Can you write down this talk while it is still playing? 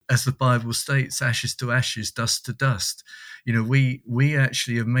as the Bible states, ashes to ashes, dust to dust. We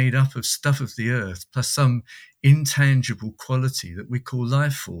actually are made up of stuff of the earth plus some intangible quality that we call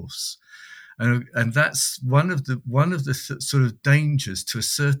life force. And that's one of the sort of dangers, to a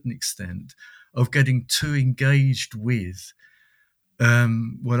certain extent, of getting too engaged with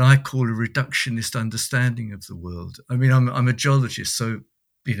what I call a reductionist understanding of the world. I mean, I'm a geologist, so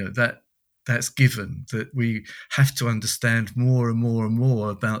that's given, that we have to understand more and more and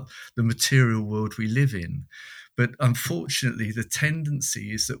more about the material world we live in. But unfortunately, the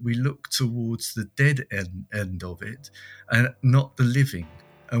tendency is that we look towards the dead end of it and not the living.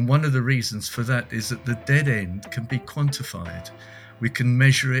 And one of the reasons for that is that the dead end can be quantified. We can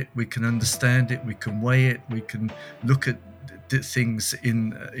measure it, we can understand it, we can weigh it, we can look at things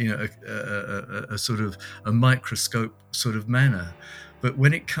in a sort of a microscope sort of manner. But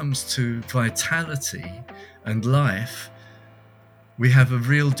when it comes to vitality and life, we have a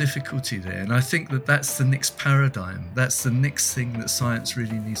real difficulty there. And I think that that's the next paradigm. That's the next thing that science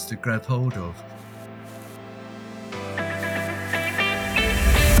really needs to grab hold of.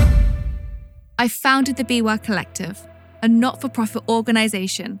 I founded the Be Well Collective, a not-for-profit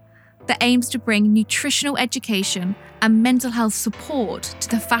organisation that aims to bring nutritional education and mental health support to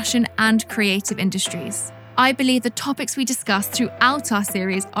the fashion and creative industries. I believe the topics we discuss throughout our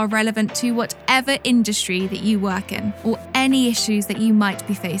series are relevant to whatever industry that you work in or any issues that you might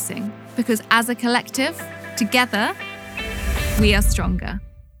be facing. Because as a collective, together, we are stronger.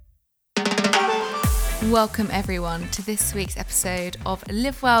 Welcome everyone to this week's episode of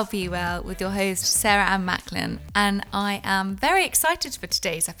Live Well, Be Well with your host Sarah Ann Macklin, and I am very excited for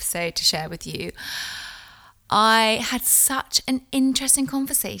today's episode to share with you. I had such an interesting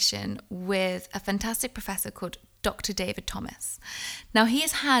conversation with a fantastic professor called Dr. David Thomas. Now, he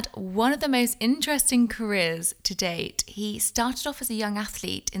has had one of the most interesting careers to date. He started off as a young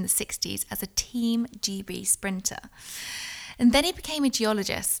athlete in the 60s as a Team GB sprinter. And then he became a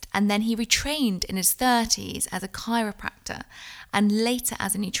geologist, and then he retrained in his 30s as a chiropractor and later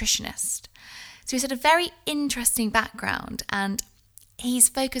as a nutritionist. So he's had a very interesting background, and he's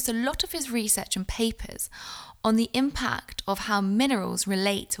focused a lot of his research and papers on the impact of how minerals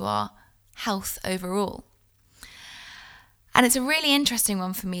relate to our health overall. And it's a really interesting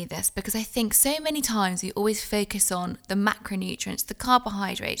one for me, this, because I think so many times we always focus on the macronutrients, the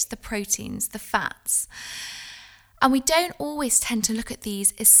carbohydrates, the proteins, the fats. And we don't always tend to look at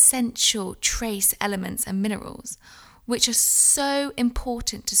these essential trace elements and minerals, which are so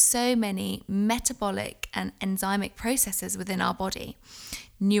important to so many metabolic and enzymic processes within our body,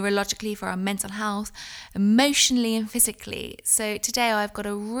 neurologically for our mental health, emotionally and physically. So today I've got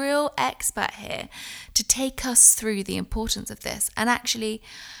a real expert here to take us through the importance of this. And actually,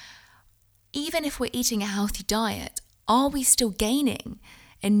 even if we're eating a healthy diet, are we still gaining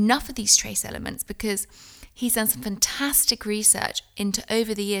enough of these trace elements? Because he's done some fantastic research into,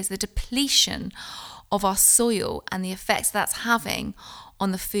 over the years, the depletion of our soil and the effects that's having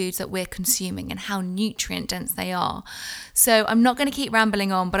on the foods that we're consuming and how nutrient dense they are. So I'm not going to keep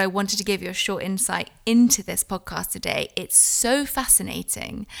rambling on, but I wanted to give you a short insight into this podcast today. It's so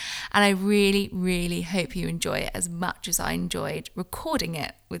fascinating, and I really, really hope you enjoy it as much as I enjoyed recording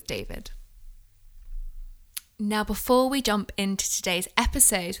it with David. Now, before we jump into today's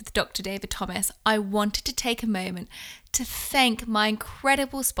episode with Dr. David Thomas, I wanted to take a moment to thank my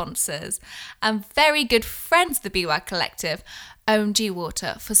incredible sponsors and very good friends of the Be Well Collective, OMG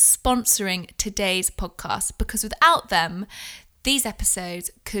Water, for sponsoring today's podcast, because without them, these episodes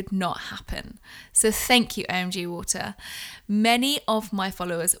could not happen. So thank you, OMG Water. Many of my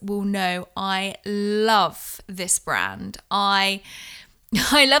followers will know I love this brand. I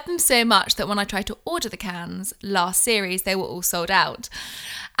love them so much that when I tried to order the cans last series, they were all sold out.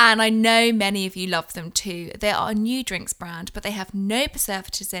 And I know many of you love them too. They are a new drinks brand, but they have no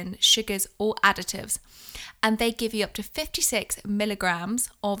preservatives in, sugars or additives. And they give you up to 56 milligrams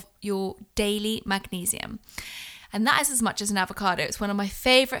of your daily magnesium. And that is as much as an avocado. It's one of my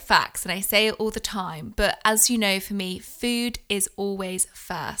favourite facts, and I say it all the time. But as you know, for me, food is always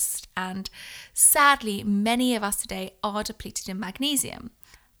first. And sadly, many of us today are depleted in magnesium.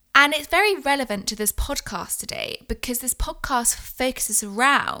 And it's very relevant to this podcast today, because this podcast focuses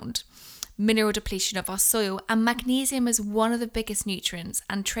around mineral depletion of our soil, and magnesium is one of the biggest nutrients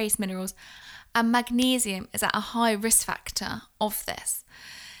and trace minerals. And magnesium is at a high risk factor of this.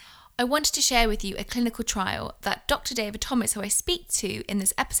 I wanted to share with you a clinical trial that Dr. David Thomas, who I speak to in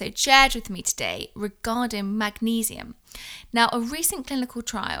this episode, shared with me today regarding magnesium. Now, a recent clinical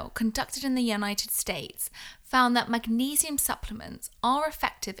trial conducted in the United States found that magnesium supplements are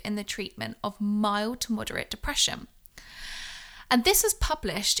effective in the treatment of mild to moderate depression. And this was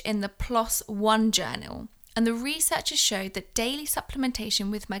published in the PLOS One journal. And the researchers showed that daily supplementation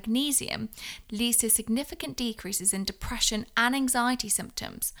with magnesium leads to significant decreases in depression and anxiety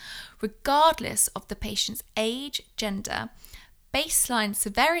symptoms, regardless of the patient's age, gender, baseline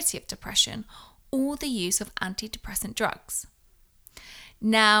severity of depression, or the use of antidepressant drugs.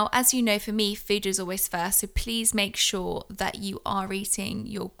 Now, as you know, for me, food is always first, so please make sure that you are eating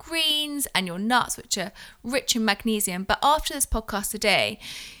your greens and your nuts, which are rich in magnesium. But after this podcast today,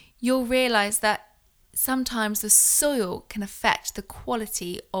 you'll realise that sometimes the soil can affect the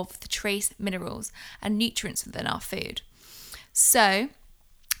quality of the trace minerals and nutrients within our food. So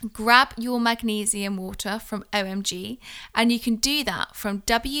grab your magnesium water from OMG, and you can do that from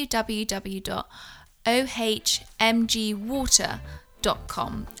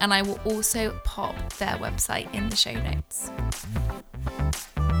www.ohmgwater.com, and I will also pop their website in the show notes.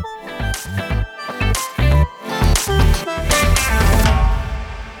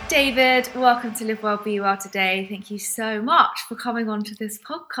 David, welcome to Live Well, Be Well today. Thank you so much for coming on to this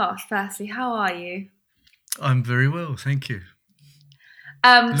podcast. Firstly, how are you? I'm very well, thank you.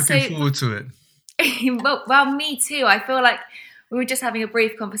 Looking forward to it. Well, me too. I feel like we were just having a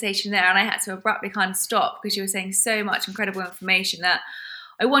brief conversation there and I had to abruptly kind of stop because you were saying so much incredible information that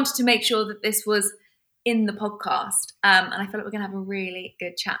I wanted to make sure that this was in the podcast. And I feel like we're going to have a really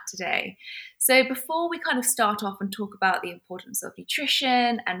good chat today. So before we kind of start off and talk about the importance of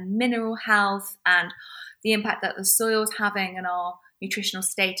nutrition and mineral health and the impact that the soil's having on our nutritional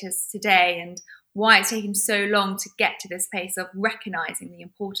status today and why it's taken so long to get to this place of recognizing the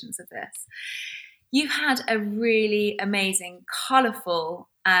importance of this, you've had a really amazing, colourful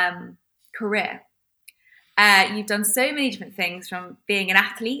career. You've done so many different things, from being an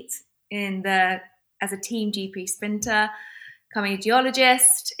athlete as a team GP sprinter, becoming a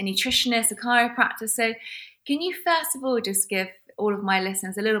geologist, a nutritionist, a chiropractor. So can you first of all just give all of my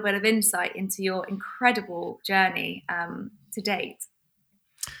listeners a little bit of insight into your incredible journey to date?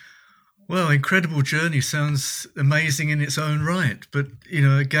 Well, incredible journey sounds amazing in its own right. But,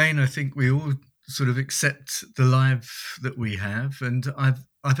 again, I think we all sort of accept the life that we have. And I've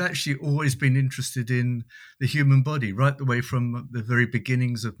actually always been interested in the human body right the way from the very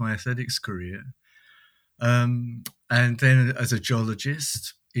beginnings of my athletics career. And then as a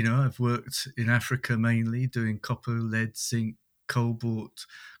geologist, I've worked in Africa mainly doing copper, lead, zinc, cobalt,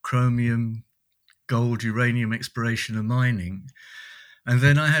 chromium, gold, uranium exploration and mining. And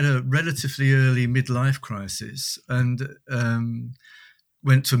then I had a relatively early midlife crisis and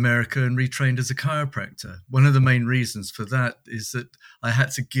went to America and retrained as a chiropractor. One of the main reasons for that is that I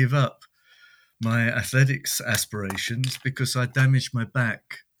had to give up my athletics aspirations because I damaged my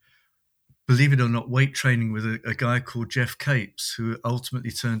back, believe it or not, weight training with a guy called Jeff Capes, who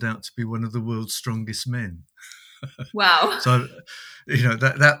ultimately turned out to be one of the world's strongest men. Wow. So,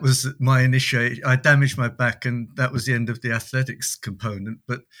 that was my initiation. I damaged my back and that was the end of the athletics component.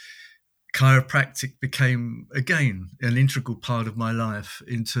 But chiropractic became, again, an integral part of my life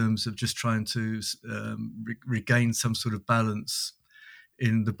in terms of just trying to regain some sort of balance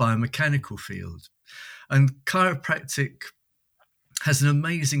in the biomechanical field. And chiropractic has an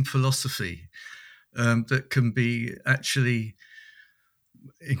amazing philosophy that can be actually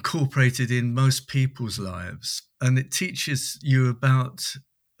incorporated in most people's lives. And it teaches you about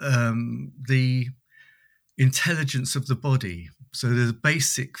the intelligence of the body. So the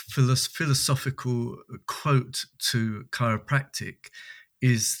basic philosophical quote to chiropractic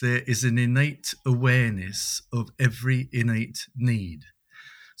is there is an innate awareness of every innate need.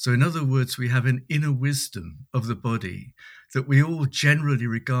 So in other words, we have an inner wisdom of the body that we all generally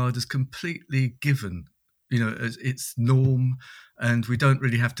regard as completely given, as its norm, and we don't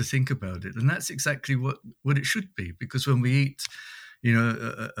really have to think about it. And that's exactly what it should be, because when we eat,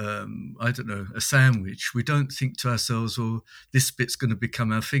 a sandwich, we don't think to ourselves, well, this bit's going to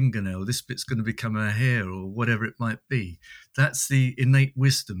become our fingernail, this bit's going to become our hair, or whatever it might be. That's the innate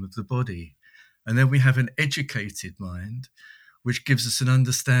wisdom of the body. And then we have an educated mind, which gives us an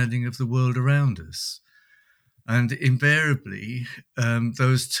understanding of the world around us. And invariably,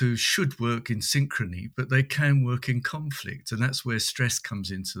 those two should work in synchrony, but they can work in conflict. And that's where stress comes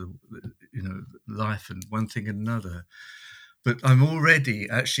into, life and one thing and another. But I'm already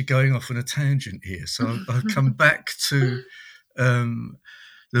actually going off on a tangent here. So I'll come back to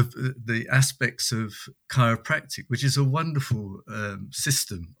the aspects of chiropractic, which is a wonderful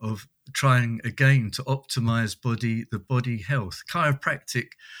system of trying, again, to optimize the body health.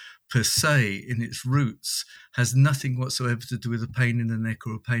 Chiropractic per se, in its roots, has nothing whatsoever to do with a pain in the neck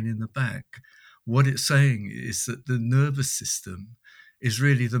or a pain in the back. What it's saying is that the nervous system is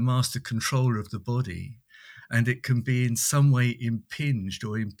really the master controller of the body. and it can be in some way impinged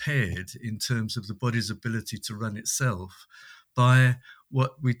or impaired in terms of the body's ability to run itself by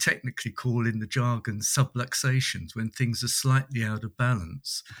what we technically call in the jargon subluxations, when things are slightly out of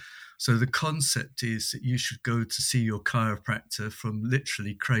balance. So the concept is that you should go to see your chiropractor from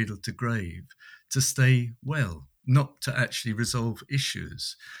literally cradle to grave to stay well, not to actually resolve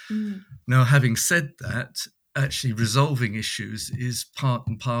issues. Now, having said that, actually resolving issues is part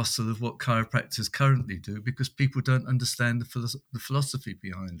and parcel of what chiropractors currently do, because people don't understand the philosophy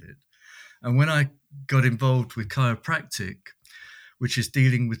behind it. And when I got involved with chiropractic, which is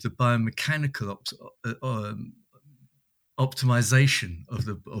dealing with the biomechanical optimization of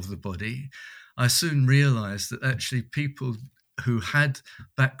the body, I soon realized that actually people who had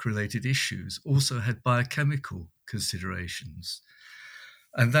back-related issues also had biochemical considerations.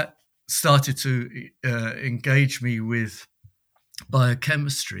 And that started to engage me with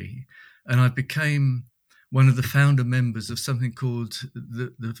biochemistry, and I became one of the founder members of something called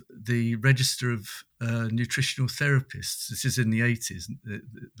the Register of Nutritional Therapists. This is in the 80s,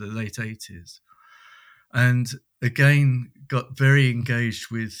 the late 80s. And again, got very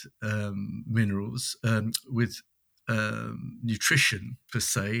engaged with minerals, with nutrition per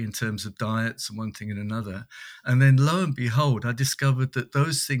se, in terms of diets and one thing and another. And then lo and behold, I discovered that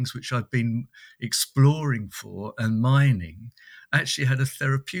those things which I'd been exploring for and mining actually had a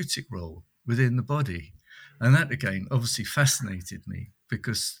therapeutic role within the body. And that again obviously fascinated me,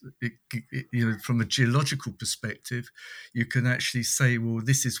 because from a geological perspective, you can actually say, well,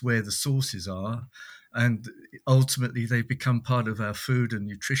 this is where the sources are, and ultimately they become part of our food and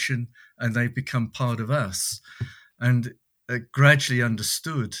nutrition, and they become part of us. And gradually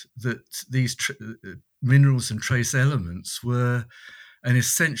understood that these minerals and trace elements were an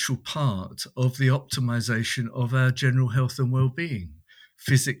essential part of the optimization of our general health and well-being,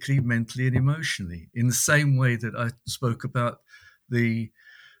 physically, mentally, and emotionally, in the same way that I spoke about the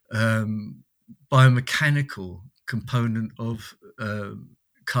biomechanical component of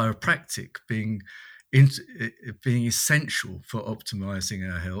chiropractic being essential for optimizing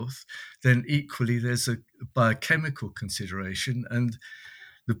our health. Then equally there's a biochemical consideration, and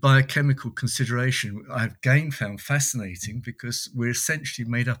the biochemical consideration I've again found fascinating, because we're essentially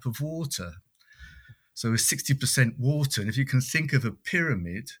made up of water. So we're 60% water, and if you can think of a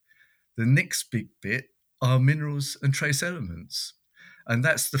pyramid, the next big bit are minerals and trace elements. And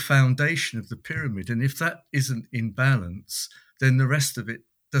that's the foundation of the pyramid. And if that isn't in balance, then the rest of it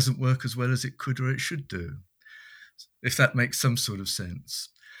doesn't work as well as it could or it should do, if that makes some sort of sense.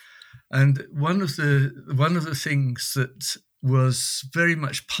 And one of the things that was very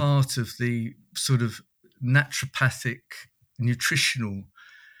much part of the sort of naturopathic nutritional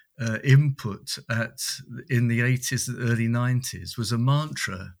input in the 80s and early 90s was a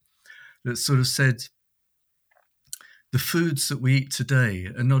mantra that sort of said, the foods that we eat today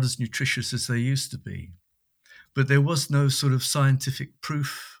are not as nutritious as they used to be. But there was no sort of scientific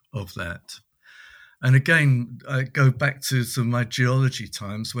proof of that. And again, I go back to some of my geology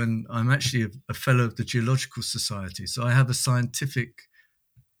times, when I'm actually a fellow of the Geological Society. So I have a scientific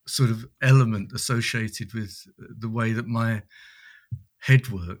sort of element associated with the way that my head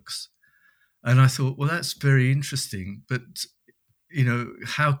works. And I thought, well, that's very interesting, but,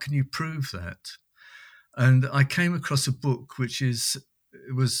 how can you prove that? And I came across a book which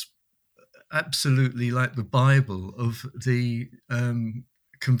was absolutely like the Bible of the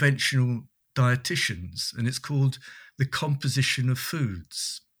conventional dietitians, and it's called The Composition of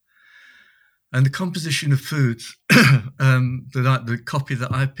Foods. And the composition of foods, the copy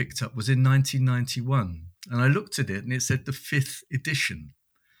that I picked up was in 1991, and I looked at it and it said the 5th edition.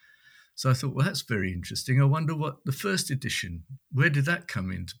 So I thought, well, that's very interesting. I wonder what the first edition, where did that come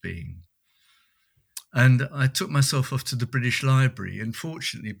into being? And I took myself off to the British Library, and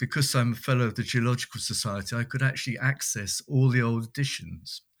fortunately, because I'm a fellow of the Geological Society, I could actually access all the old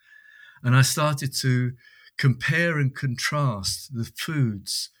editions. And I started to compare and contrast the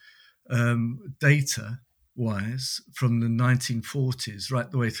foods data-wise from the 1940s right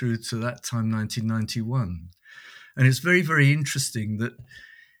the way through to that time, 1991. And it's very, very interesting that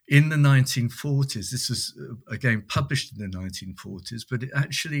in the 1940s, this was, again, published in the 1940s, but it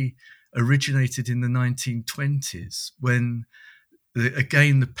actually originated in the 1920s, when,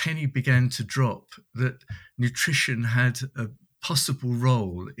 again, the penny began to drop that nutrition had a possible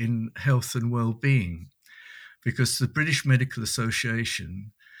role in health and well-being, because the British Medical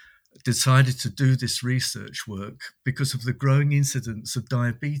Association decided to do this research work because of the growing incidence of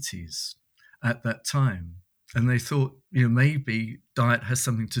diabetes at that time. And they thought, maybe diet has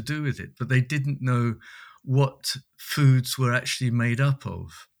something to do with it, but they didn't know what foods were actually made up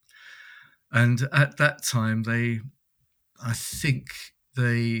of. And at that time, I think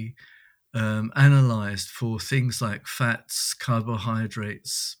they analyzed for things like fats,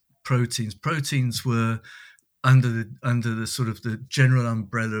 carbohydrates, proteins. Proteins were under the sort of the general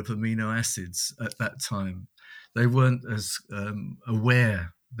umbrella of amino acids at that time. They weren't as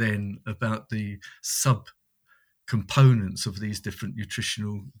aware then about the sub components of these different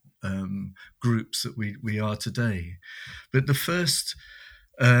nutritional groups that we are today. But the first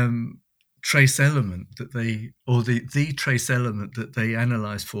trace element that the trace element that they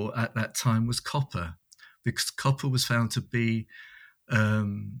analyzed for at that time was copper, because copper was found to be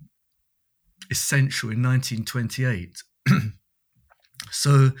essential in 1928.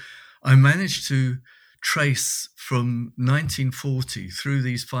 So I managed to trace from 1940 through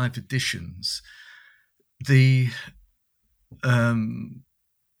these 5 editions the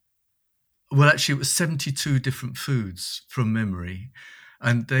well, actually, it was 72 different foods from memory,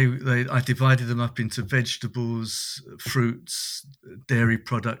 and I divided them up into vegetables, fruits, dairy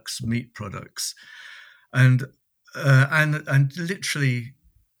products, meat products, and literally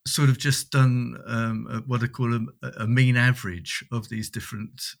sort of just done what I call a mean average of these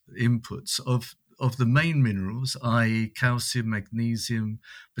different inputs of the main minerals, i.e., calcium, magnesium,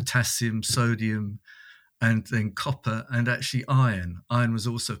 potassium, sodium, and then copper, and actually iron. Iron was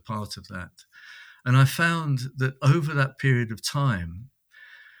also part of that. And I found that over that period of time,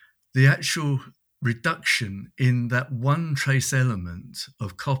 the actual reduction in that one trace element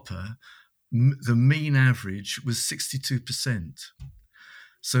of copper, the mean average was 62%.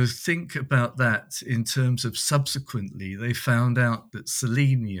 So think about that in terms of subsequently, they found out that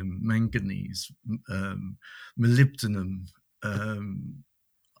selenium, manganese, molybdenum,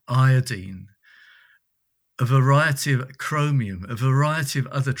 iodine, a variety of chromium, a variety of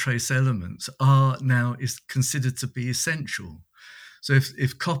other trace elements is considered to be essential. So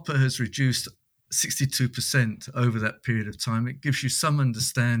if copper has reduced 62% over that period of time, it gives you some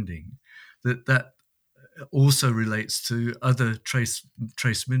understanding that also relates to other trace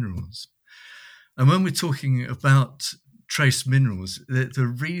minerals. And when we're talking about trace minerals,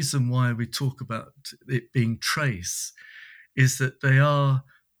 the reason why we talk about it being trace is that they are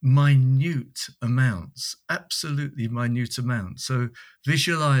minute amounts, absolutely minute amounts. So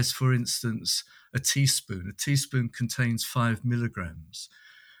visualize, for instance, a teaspoon. A teaspoon contains 5 milligrams.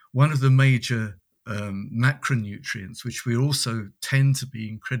 One of the major macronutrients, which we also tend to be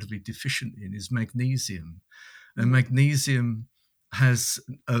incredibly deficient in, is magnesium. And magnesium has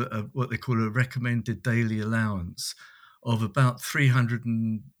what they call a recommended daily allowance of about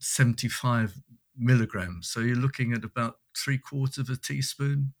 375 milligrams. So you're looking at about 3/4 of a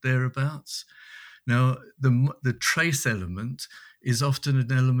teaspoon, thereabouts. Now, the trace element is often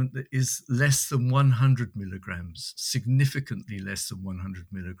an element that is less than 100 milligrams, significantly less than 100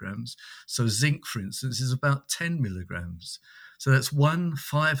 milligrams. So zinc, for instance, is about 10 milligrams. So that's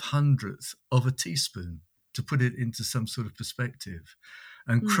 1/500th of a teaspoon, to put it into some sort of perspective.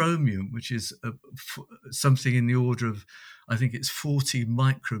 And chromium, which is something in the order of, I think it's 40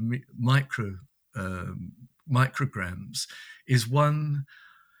 micrograms, is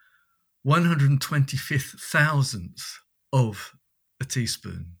 125th of a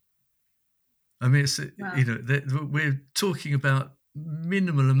teaspoon. I mean, it's we're talking about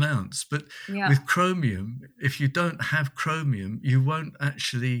minimal amounts, but with chromium, if you don't have chromium, you won't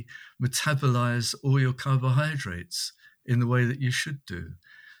actually metabolize all your carbohydrates in the way that you should do.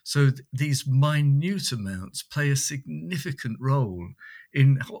 So these minute amounts play a significant role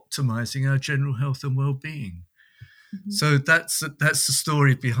in optimizing our general health and well-being. So that's the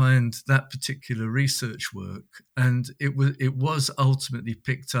story behind that particular research work, and it was ultimately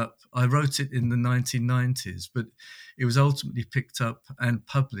picked up. I wrote it in the 1990s, but it was ultimately picked up and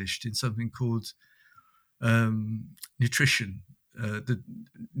published in something called Nutrition,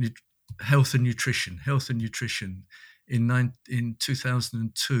 Health and Nutrition in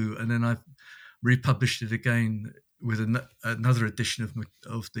 2002, and then I republished it again with another edition of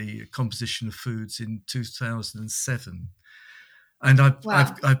the Composition of Foods in 2007. And I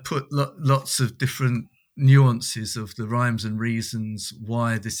put lots of different nuances of the rhymes and reasons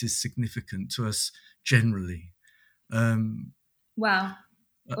why this is significant to us generally. Wow.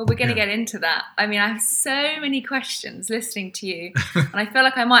 Well, we're going to get into that. I mean, I have so many questions listening to you, and I feel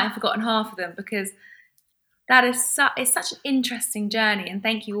like I might have forgotten half of them, because that is it's such an interesting journey. And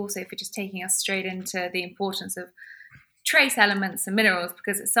thank you also for just taking us straight into the importance of trace elements and minerals,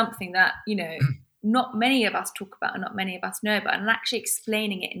 because it's something that, not many of us talk about and not many of us know about, and actually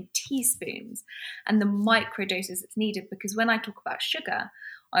explaining it in teaspoons and the micro doses that's needed. Because when I talk about sugar,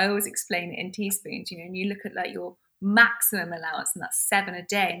 I always explain it in teaspoons, and you look at like your maximum allowance, and that's 7 a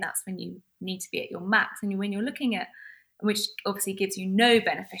day, and that's when you need to be at your max. And when you're looking at, which obviously gives you no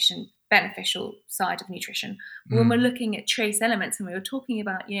beneficial side of nutrition. But when we're looking at trace elements, and we were talking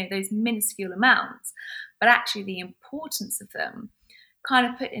about, those minuscule amounts, but actually the importance of them kind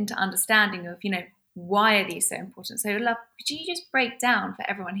of put into understanding of, why are these so important? So could you just break down for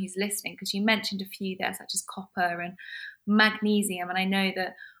everyone who's listening, because you mentioned a few there, such as copper and magnesium, and I know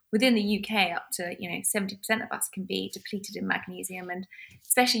that within the UK, up to 70% of us can be depleted in magnesium, and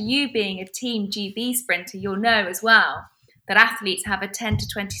especially you being a team GB sprinter, you'll know as well that athletes have a 10 to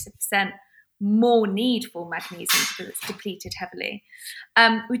 20% more need for magnesium because it's depleted heavily.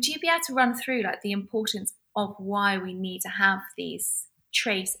 Would you be able to run through the importance of why we need to have these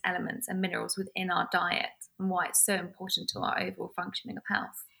trace elements and minerals within our diet, and why it's so important to our overall functioning of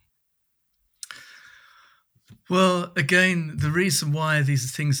health? Well, again, the reason why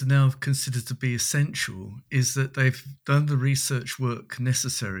these things are now considered to be essential is that they've done the research work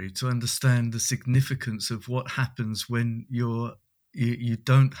necessary to understand the significance of what happens when you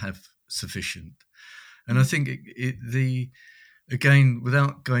don't have sufficient. And I think again,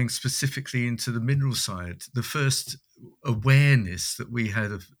 without going specifically into the mineral side, the first awareness that we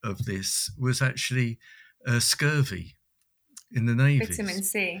had of this was actually scurvy in the navies. Vitamin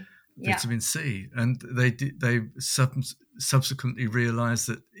C. Vitamin C, and they subsequently realized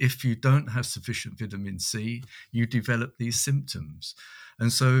that if you don't have sufficient vitamin C, you develop these symptoms.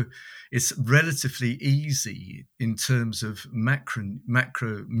 And so it's relatively easy in terms of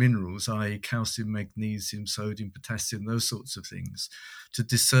macro minerals, i.e. calcium, magnesium, sodium, potassium, those sorts of things, to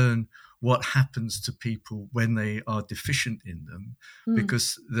discern what happens to people when they are deficient in them,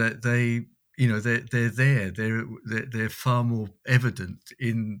 because they're there. They're far more evident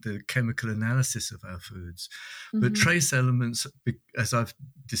in the chemical analysis of our foods. But trace elements, as I've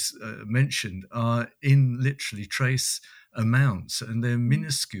mentioned, are in literally trace amounts, and they're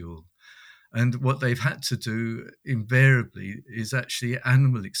minuscule. And what they've had to do invariably is actually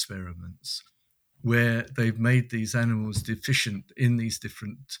animal experiments, where they've made these animals deficient in these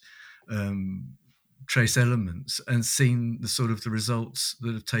different trace elements and seen the results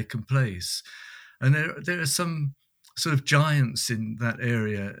that have taken place. And there are some sort of giants in that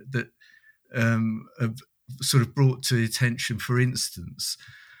area that have sort of brought to attention, for instance,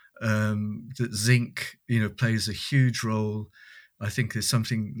 that zinc, plays a huge role. I think there's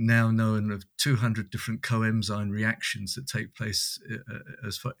something now known of 200 different coenzyme reactions that take place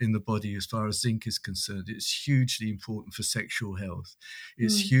in the body as far as zinc is concerned. It's hugely important for sexual health.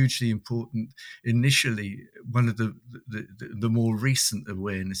 It's hugely important. Initially, one of the more recent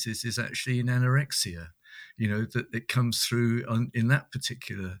awarenesses is actually in anorexia, that it comes through in that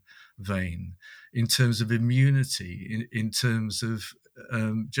particular vein, in terms of immunity, in terms of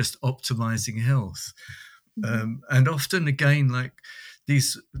just optimizing health. And often, again,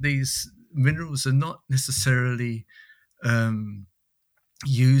 these minerals are not necessarily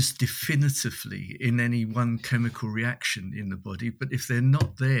used definitively in any one chemical reaction in the body, but if they're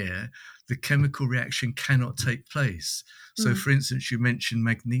not there, the chemical reaction cannot take place. So, for instance, you mentioned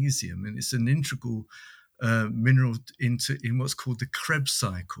magnesium, and it's an integral mineral in what's called the Krebs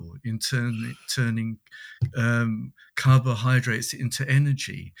cycle, in turning carbohydrates into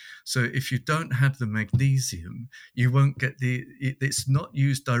energy. So if you don't have the magnesium, you won't get it's not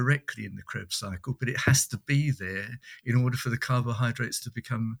used directly in the Krebs cycle, but it has to be there in order for the carbohydrates to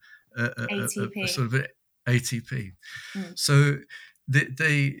become a sort of ATP. So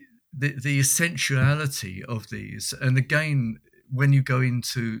the essentiality of these, and again, when you go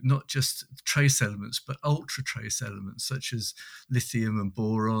into not just trace elements, but ultra trace elements such as lithium and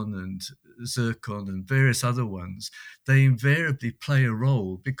boron and zircon and various other ones, they invariably play a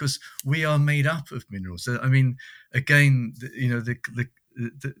role because we are made up of minerals. I mean, again,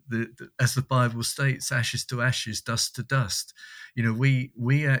 as the Bible states, ashes to ashes, dust to dust.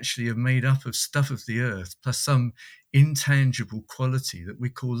 We actually are made up of stuff of the earth plus some intangible quality that we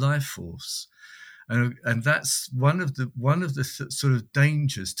call life force. And that's one of the sort of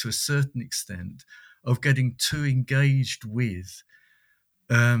dangers, to a certain extent, of getting too engaged with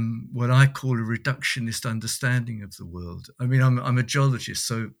what I call a reductionist understanding of the world. I mean, I'm a geologist,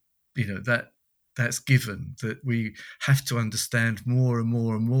 so that's given, that we have to understand more and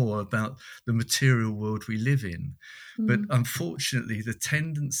more and more about the material world we live in. But unfortunately, the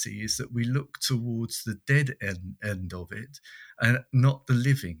tendency is that we look towards the dead end of it and not the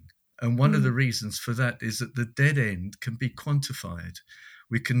living. And one of the reasons for that is that the dead end can be quantified.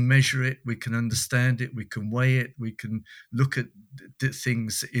 We can measure it, we can understand it, we can weigh it, we can look at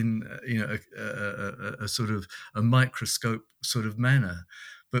things in a sort of a microscope sort of manner.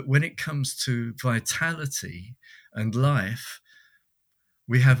 But when it comes to vitality and life,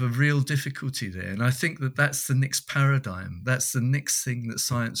 we have a real difficulty there. And I think that that's the next paradigm. That's the next thing that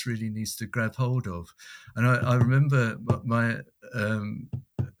science really needs to grab hold of. And I remember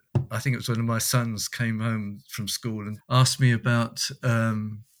I think it was one of my sons came home from school and asked me about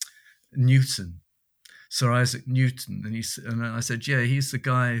Newton, Sir Isaac Newton. And I said, yeah, he's the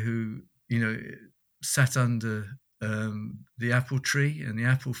guy who, sat under the apple tree and the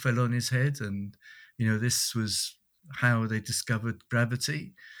apple fell on his head. And, this was how they discovered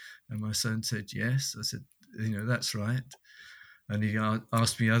gravity. And my son said, yes. I said, that's right. And he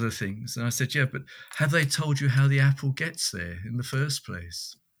asked me other things. And I said, yeah, but have they told you how the apple gets there in the first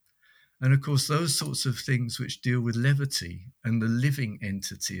place? And of course, those sorts of things which deal with levity and the living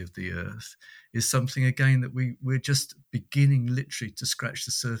entity of the earth is something, again, that we're just beginning literally to scratch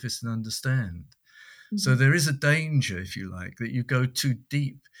the surface and understand. Mm-hmm. So there is a danger, if you like, that you go too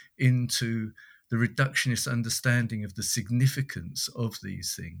deep into the reductionist understanding of the significance of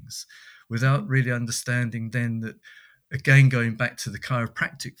these things without really understanding then that, again, going back to the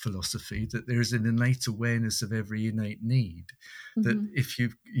chiropractic philosophy, that there is an innate awareness of every innate need, mm-hmm. that if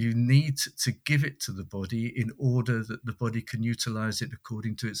you need to give it to the body in order that the body can utilize it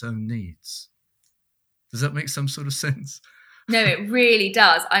according to its own needs. Does that make some sort of sense? No, it really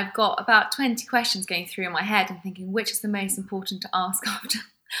does. I've got about 20 questions going through in my head and thinking which is the most important to ask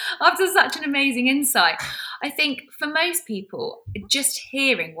after such an amazing insight. I think for most people, just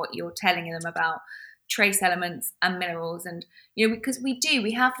hearing what you're telling them about trace elements and minerals, and because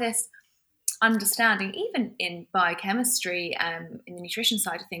we have this understanding, even in biochemistry, in the nutrition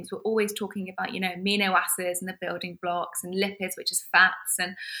side of things, we're always talking about amino acids and the building blocks, and lipids, which is fats,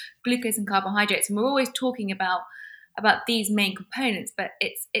 and glucose and carbohydrates, and we're always talking about these main components. But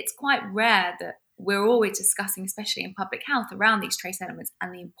it's quite rare that we're always discussing, especially in public health, around these trace elements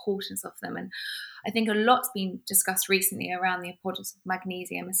and the importance of them. And I think a lot's been discussed recently around the importance of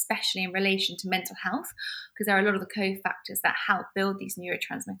magnesium, especially in relation to mental health, because there are a lot of the cofactors that help build these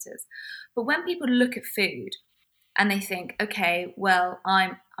neurotransmitters. But when people look at food and they think, okay, well,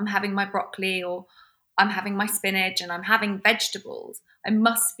 I'm having my broccoli, or I'm having my spinach, and I'm having vegetables, I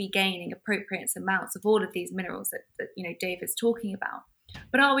must be gaining appropriate amounts of all of these minerals that David's talking about.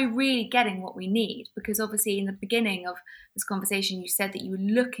 But are we really getting what we need? Because obviously in the beginning of this conversation, you said that you were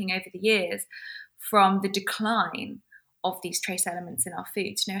looking over the years from the decline of these trace elements in our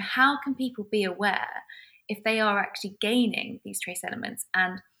foods. How can people be aware if they are actually gaining these trace elements?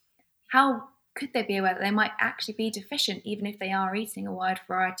 And how could they be aware that they might actually be deficient even if they are eating a wide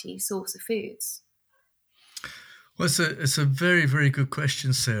variety source of foods? Well, it's a very, very good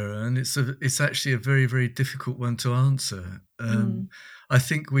question, Sarah, and it's actually a very, very difficult one to answer. I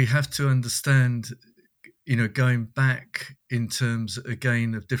think we have to understand, going back in terms,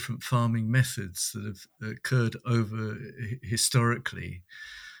 again, of different farming methods that have occurred over historically.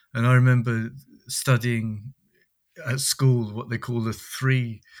 And I remember studying at school what they call the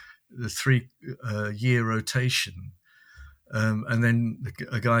three year rotation. And then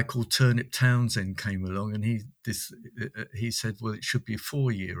a guy called Turnip Townsend came along, and he said, well, it should be a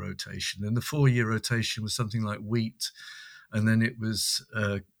 4-year rotation. And the 4-year rotation was something like wheat, and then it was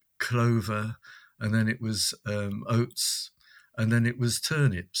clover, and then it was oats, and then it was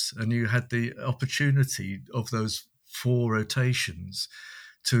turnips. And you had the opportunity of those 4 rotations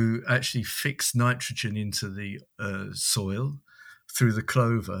to actually fix nitrogen into the soil through the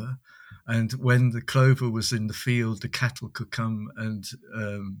clover. And when the clover was in the field, the cattle could come and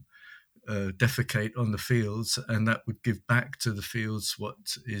defecate on the fields, and that would give back to the fields what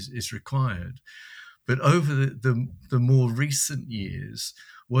is required. But over the more recent years,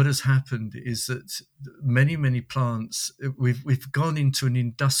 what has happened is that many, many plants, we've gone into an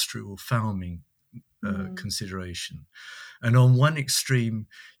industrial farming consideration. And on one extreme,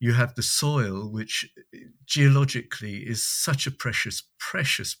 you have the soil, which geologically is such a precious,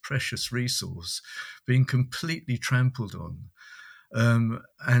 precious, precious resource, being completely trampled on,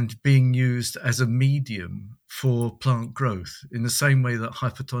 and being used as a medium for plant growth in the same way that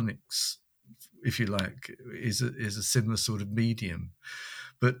hypertonics, if you like, is a similar sort of medium.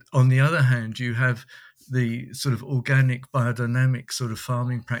 But on the other hand, you have the sort of organic biodynamic sort of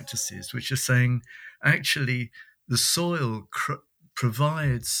farming practices, which are saying actually the soil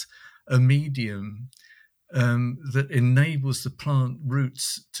provides a medium that enables the plant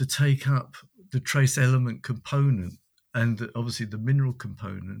roots to take up the trace element component and obviously the mineral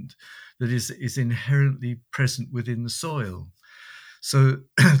component that is inherently present within the soil. So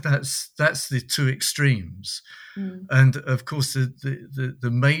that's the two extremes. Mm. And of course,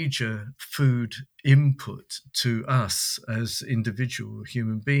 the major food input to us as individual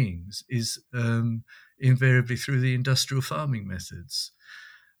human beings is invariably through the industrial farming methods.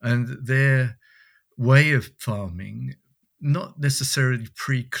 And their way of farming not necessarily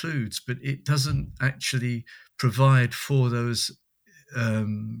precludes, but it doesn't actually provide for those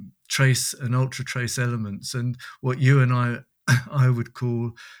trace and ultra trace elements and what you and I would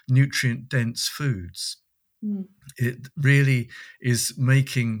call nutrient dense foods. Mm. It really is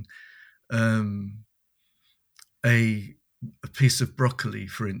making um, a piece of broccoli,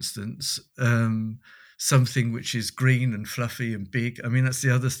 for instance, something which is green and fluffy and big. I mean, that's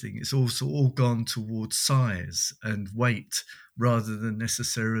the other thing. It's also all gone towards size and weight rather than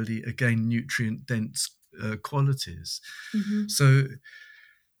necessarily, again, nutrient dense qualities. Mm-hmm. So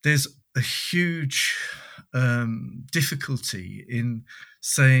there's a huge difficulty in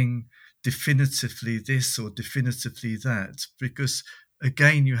saying definitively this or definitively that, because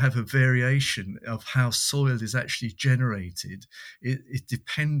again, you have a variation of how soil is actually generated. It's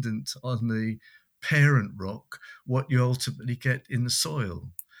dependent on the parent rock, what you ultimately get in the soil.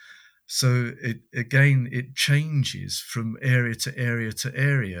 So it changes from area to area to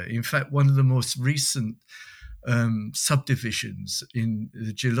area. In fact, one of the most recent subdivisions in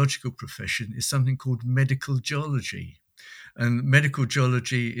the geological profession is something called medical geology. And medical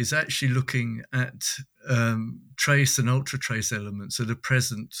geology is actually looking at trace and ultra trace elements that are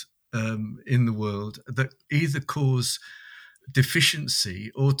present in the world that either cause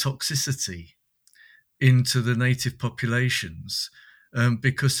deficiency or toxicity into the native populations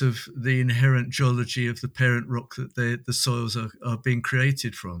because of the inherent geology of the parent rock that the soils are being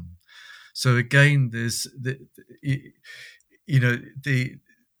created from. So again, there's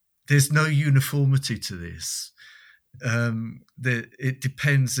there's no uniformity to this. It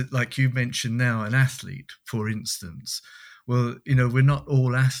depends. Like you mentioned now, an athlete, for instance. Well, we're not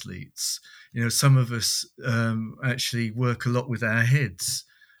all athletes. Some of us actually work a lot with our heads,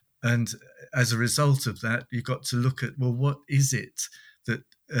 and as a result of that, you've got to look at, well, what is it that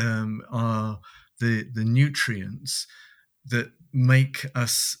are the nutrients that make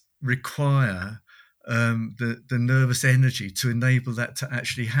us require the nervous energy to enable that to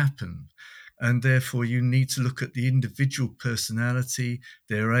actually happen. And therefore, you need to look at the individual personality,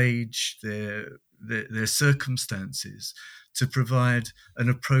 their age, their circumstances to provide an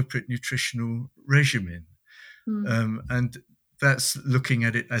appropriate nutritional regimen. And that's looking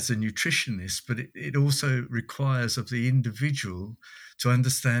at it as a nutritionist, but it also requires of the individual to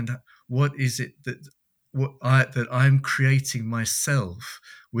understand what is it that I'm creating myself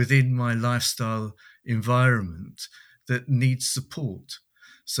within my lifestyle environment that needs support.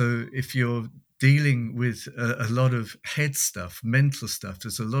 So if you're dealing with a lot of head stuff, mental stuff,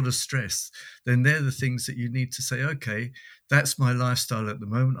 there's a lot of stress, then they're the things that you need to say, okay, that's my lifestyle at the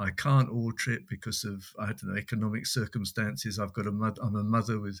moment. I can't alter it because of, I don't know, economic circumstances. I'm a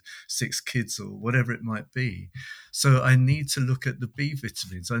mother with 6 kids or whatever it might be. So I need to look at the B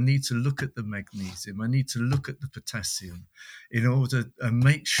vitamins. I need to look at the magnesium. I need to look at the potassium in order to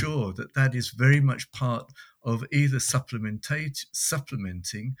make sure that that is very much part of either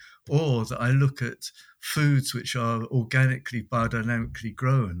supplementing, or that I look at foods which are organically, biodynamically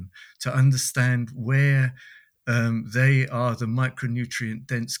grown to understand where they are the micronutrient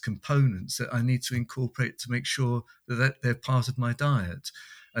dense components that I need to incorporate to make sure that they're part of my diet.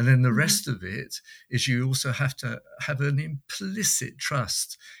 And then the rest of it is you also have to have an implicit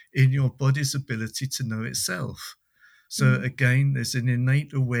trust in your body's ability to know itself. So again, there's an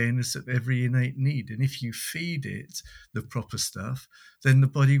innate awareness of every innate need. And if you feed it the proper stuff, then the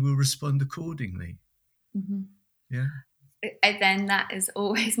body will respond accordingly. Mm-hmm. Yeah. Then that is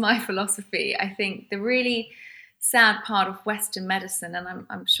always my philosophy. I think the really sad part of Western medicine, and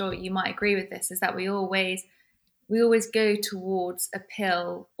I'm sure you might agree with this, is that we always go towards a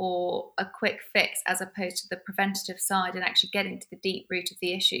pill or a quick fix as opposed to the preventative side and actually getting to the deep root of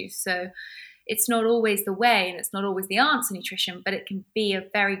the issue. So it's not always the way and it's not always the answer, nutrition, but it can be a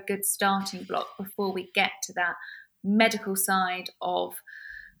very good starting block before we get to that medical side of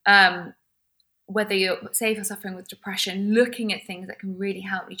whether you're, say, if you're suffering with depression, looking at things that can really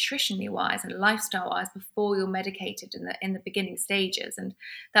help nutritionally wise and lifestyle wise before you're medicated in the beginning stages. And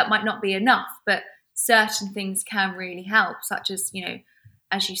that might not be enough, but certain things can really help, such as,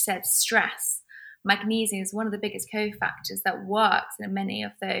 as you said, stress. Magnesium is one of the biggest cofactors that works in many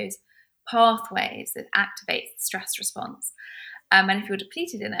of those pathways that activates the stress response. And if you're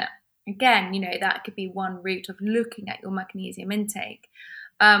depleted in it, again, that could be one route of looking at your magnesium intake.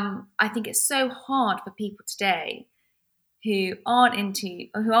 I think it's so hard for people today who aren't,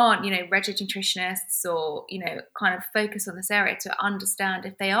 registered nutritionists or, kind of focus on this area to understand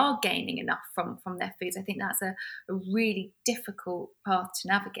if they are gaining enough from their foods. I think that's a really difficult path to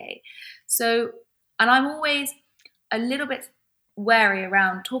navigate. So, and I'm always a little bit wary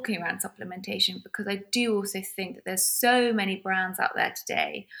around talking around supplementation, because I do also think that there's so many brands out there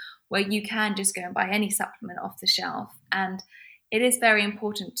today where you can just go and buy any supplement off the shelf. And it is very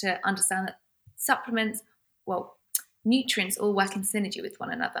important to understand that supplements, well, nutrients all work in synergy with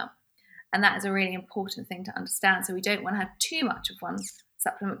one another. And that is a really important thing to understand. So we don't want to have too much of one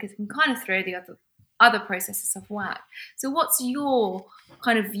supplement, because it can kind of throw the other processes off whack. So what's your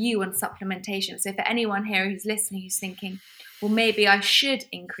kind of view on supplementation? So for anyone here who's listening, who's thinking, well, maybe I should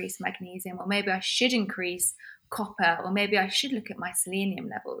increase magnesium, or maybe I should increase copper, or maybe I should look at my selenium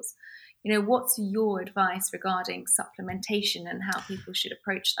levels. What's your advice regarding supplementation and how people should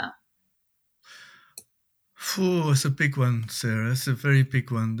approach that? Oh, it's a big one, Sarah. It's a very big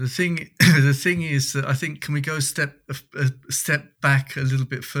one. The thing is that I think, can we go a step back a little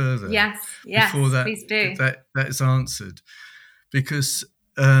bit further? Yes, before that, please do. That is answered, because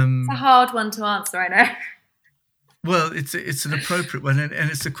it's a hard one to answer, I know. Well, it's an appropriate one,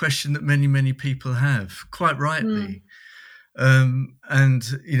 and it's a question that many people have, quite rightly. And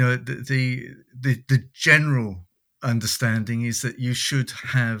the general understanding is that you should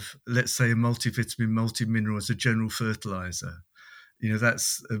have, let's say, a multivitamin, multimineral as a general fertilizer.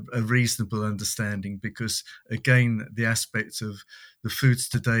 That's a reasonable understanding, because, again, the aspects of the foods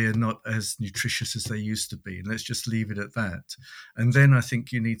today are not as nutritious as they used to be. And let's just leave it at that. And then I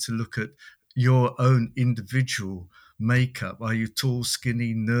think you need to look at your own individual makeup. Are you tall,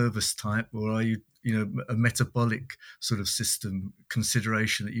 skinny, nervous type, or are you, a metabolic sort of system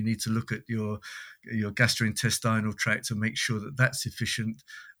consideration that you need to look at your gastrointestinal tract to make sure that that's efficient?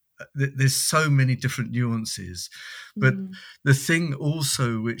 There's so many different nuances, but the thing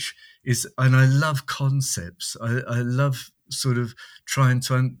also, which is, and I love concepts, I love sort of trying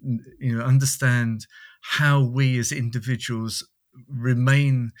to understand how we as individuals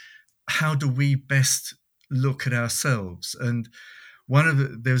remain, how do we best look at ourselves. And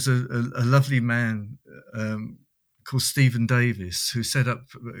there's a lovely man called Stephen Davis, who set up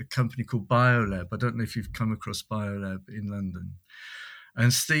a company called Biolab. I don't know if you've come across Biolab in London.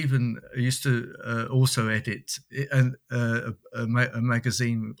 And Stephen used to also edit a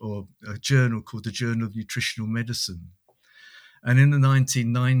magazine or a journal called the Journal of Nutritional Medicine. And in the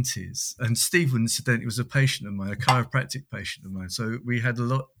 1990s, and Stephen, incidentally, was a patient of mine, a chiropractic patient of mine, so we had a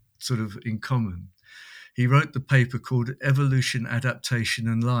lot sort of in common. He wrote the paper called Evolution, Adaptation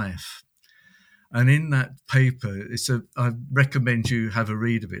and Life. And in that paper, I recommend you have a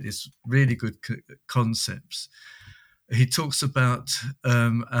read of it. It's really good concepts. He talks about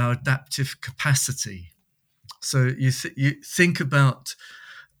our adaptive capacity. So you think about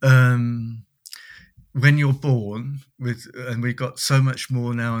when you're born, and we've got so much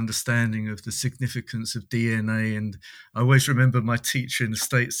more now understanding of the significance of DNA. And I always remember my teacher in the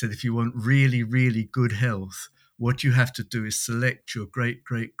States said, if you want really, really good health, what you have to do is select your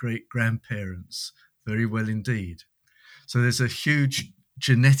great-great-great-grandparents very well indeed. So there's a huge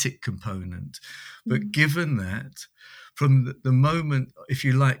genetic component. But given that, from the moment, if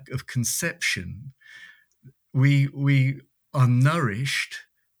you like, of conception, we are nourished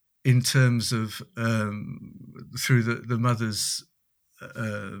in terms of through the mother's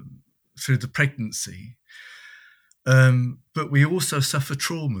through the pregnancy, but we also suffer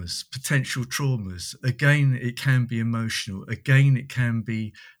traumas, potential traumas. Again, it can be emotional. Again, it can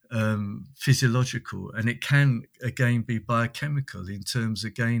be physiological, and it can again be biochemical in terms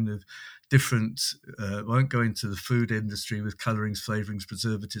again of different. I won't go into the food industry with colorings, flavorings,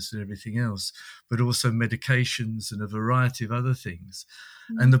 preservatives, and everything else, but also medications and a variety of other things.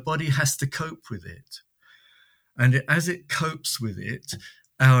 And the body has to cope with it. And as it copes with it,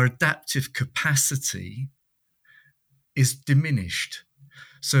 our adaptive capacity is diminished.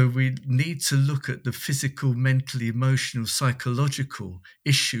 So we need to look at the physical, mental, emotional, psychological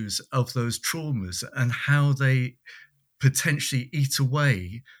issues of those traumas and how they potentially eat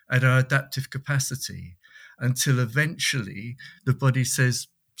away at our adaptive capacity until eventually the body says,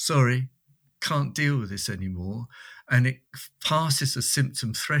 sorry, can't deal with this anymore. And it passes a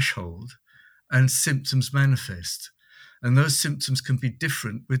symptom threshold and symptoms manifest. And those symptoms can be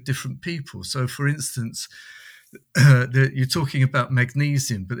different with different people. So for instance, you're talking about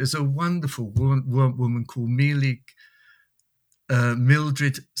magnesium, but there's a wonderful woman called Mildred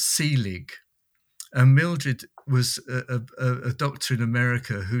Seelig. And Mildred was a doctor in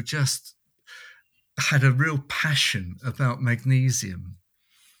America who just had a real passion about magnesium.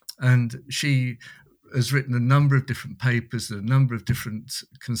 And she has written a number of different papers, a number of different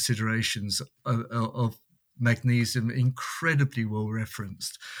considerations of magnesium, incredibly well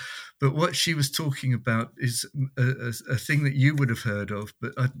referenced. But what she was talking about is a thing that you would have heard of,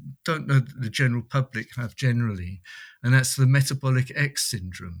 but I don't know that the general public have generally, and that's the metabolic X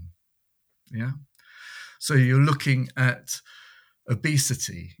syndrome. Yeah. So you're looking at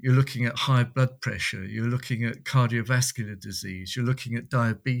obesity, you're looking at high blood pressure, you're looking at cardiovascular disease, you're looking at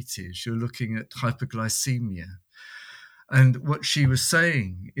diabetes, you're looking at hyperglycemia. And what she was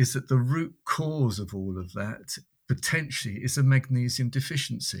saying is that the root cause of all of that potentially is a magnesium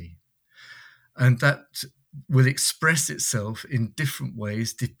deficiency. And that will express itself in different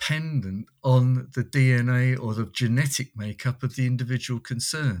ways dependent on the DNA or the genetic makeup of the individual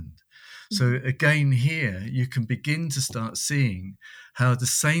concerned. So again, here you can begin to start seeing how the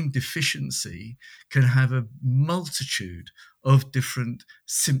same deficiency can have a multitude of different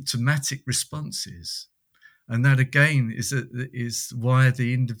symptomatic responses. And that again is why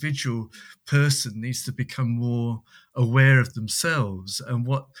the individual person needs to become more aware of themselves and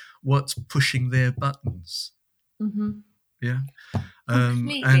what's pushing their buttons. Mm-hmm. Yeah.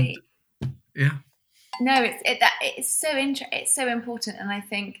 Completely. And yeah. No, it's so important, and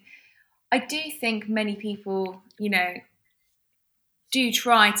I do think many people, do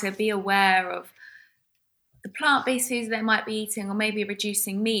try to be aware of the plant-based foods they might be eating, or maybe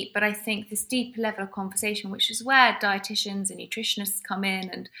reducing meat. But I think this deeper level of conversation, which is where dietitians and nutritionists come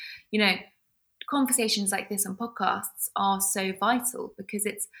in, and conversations like this on podcasts are so vital, because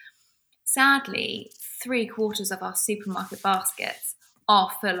it's sadly 3/4 of our supermarket baskets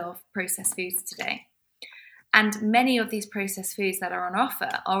are full of processed foods today. And many of these processed foods that are on offer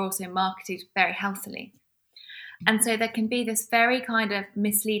are also marketed very healthily. And so there can be this very kind of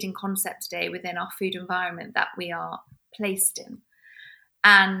misleading concept today within our food environment that we are placed in.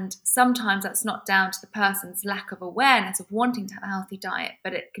 And sometimes that's not down to the person's lack of awareness of wanting to have a healthy diet,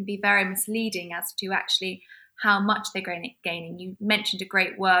 but it can be very misleading as to actually how much they're gaining. You mentioned a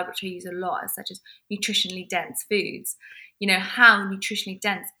great word, which I use a lot, such as nutritionally dense foods. How nutritionally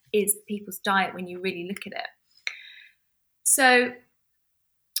dense is people's diet when you really look at it. So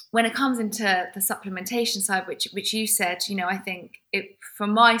when it comes into the supplementation side, which you said, I think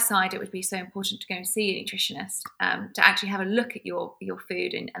from my side, it would be so important to go and see a nutritionist, to actually have a look at your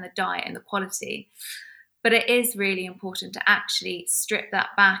food and the diet and the quality. But it is really important to actually strip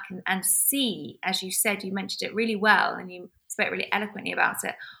that back and see, as you said, you mentioned it really well and you spoke really eloquently about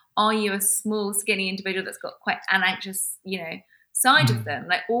it. Are you a small, skinny individual that's got quite an anxious, side of them?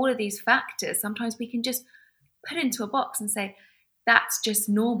 Like all of these factors, sometimes we can just put into a box and say, that's just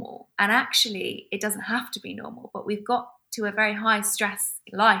normal. And actually, it doesn't have to be normal, but we've got to a very high stress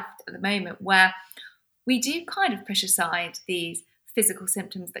life at the moment where we do kind of push aside these physical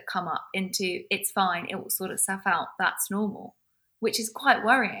symptoms that come up into, it's fine, it will sort itself out, that's normal, which is quite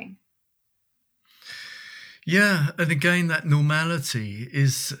worrying. Yeah, and again, that normality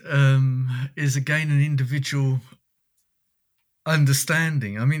is again an individual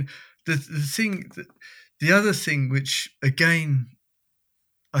understanding. I mean, the other thing which again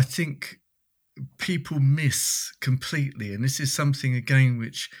I think people miss completely, and this is something again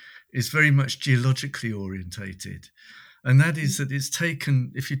which is very much geologically orientated, and that is that it's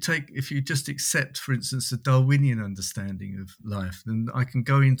taken, if you just accept, for instance, the Darwinian understanding of life, then I can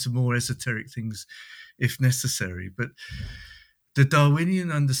go into more esoteric things if necessary, but the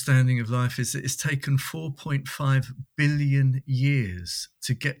Darwinian understanding of life is that it's taken 4.5 billion years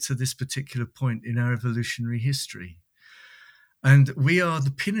to get to this particular point in our evolutionary history. And we are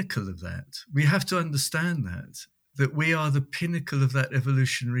the pinnacle of that. We have to understand that we are the pinnacle of that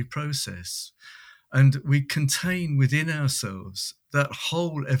evolutionary process. And we contain within ourselves that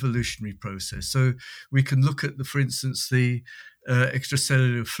whole evolutionary process. So we can look at, for instance, the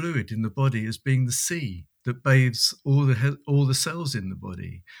extracellular fluid in the body as being the sea that bathes all the cells in the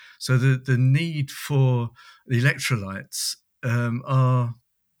body. So the need for electrolytes are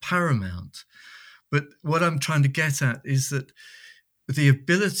paramount. But what I'm trying to get at is that the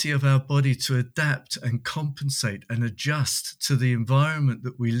ability of our body to adapt and compensate and adjust to the environment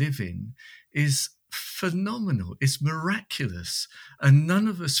that we live in is phenomenal. It's miraculous. And none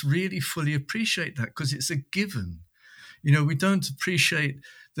of us really fully appreciate that because it's a given. We don't appreciate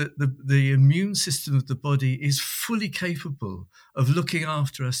that the immune system of the body is fully capable of looking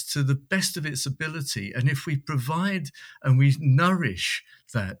after us to the best of its ability. And if we provide and we nourish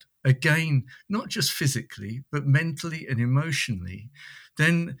that, again, not just physically, but mentally and emotionally,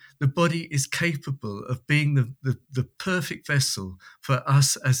 then the body is capable of being the perfect vessel for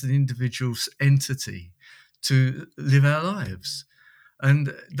us as an individual entity to live our lives.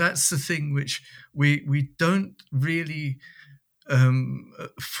 And that's the thing which we don't really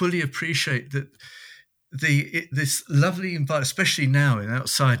fully appreciate, that this lovely environment, especially now in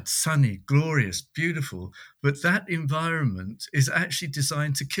outside, sunny, glorious, beautiful, but that environment is actually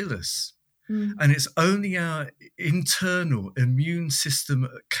designed to kill us. Mm. And it's only our internal immune system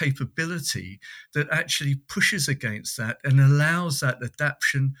capability that actually pushes against that and allows that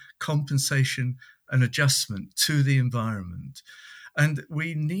adaptation, compensation, and adjustment to the environment. And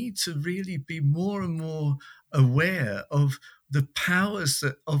we need to really be more and more aware of the powers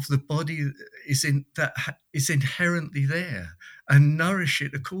that of the body is inherently there, and nourish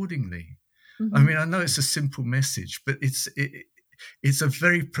it accordingly. I Mm-hmm. mean, I know it's a simple message, but it's a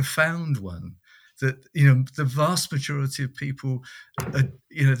very profound one, that the vast majority of people,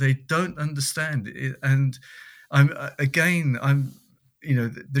 they don't understand it. And I'm the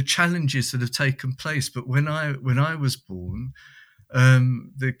challenges that have taken place. But when I was born,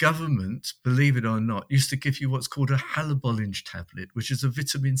 the government, believe it or not, used to give you what's called a halobollinge tablet, which is a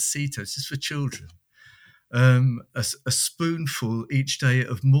vitamin C test. It's for children. A spoonful each day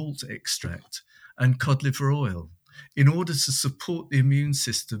of malt extract and cod liver oil, in order to support the immune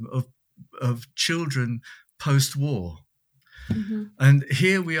system of children post-war. Mm-hmm. And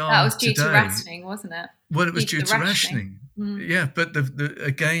here we That are was due to today. rationing, wasn't it? Well, it was Due to due the to rationing. rationing. Mm. Yeah, but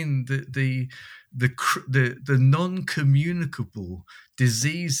the non-communicable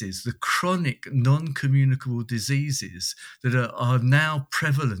diseases, the chronic non-communicable diseases that are now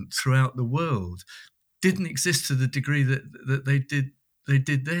prevalent throughout the world, didn't exist to the degree that they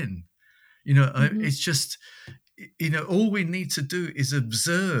did then. Mm-hmm. It's just, all we need to do is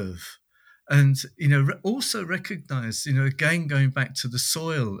observe, and also recognize, again, going back to the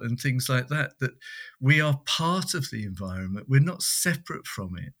soil and things like that, that we are part of the environment. We're not separate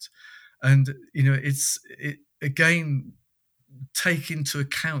from it. And again, take into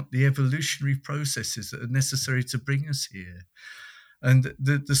account the evolutionary processes that are necessary to bring us here. And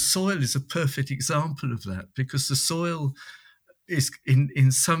the soil is a perfect example of that, because the soil is,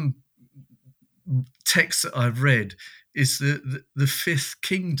 in some texts that I've read, is the fifth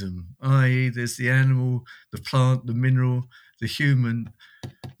kingdom, i.e., there's the animal, the plant, the mineral, the human.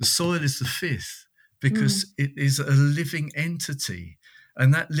 The soil is the fifth, Mm. because it is a living entity.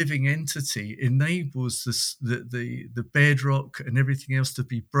 And that living entity enables the bedrock and everything else to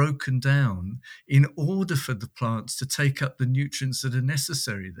be broken down in order for the plants to take up the nutrients that are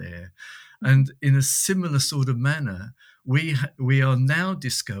necessary there. And in a similar sort of manner, we are now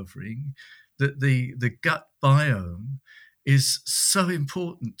discovering that the gut biome is so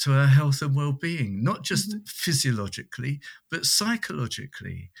important to our health and well-being, not just Mm-hmm. physiologically, but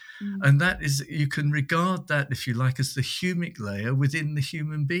psychologically. Mm. And that is, you can regard that, if you like, as the humic layer within the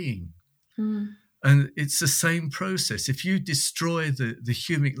human being. Mm. And it's the same process. If you destroy the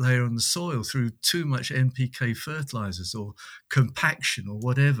humic layer on the soil through too much NPK fertilizers or compaction or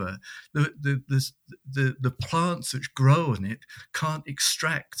whatever, the plants which grow on it can't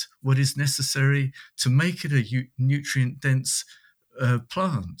extract what is necessary to make it a nutrient-dense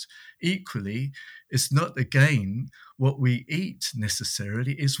plant. Equally, it's not, again, what we eat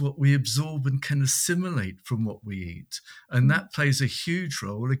necessarily, is what we absorb and can assimilate from what we eat. And that plays a huge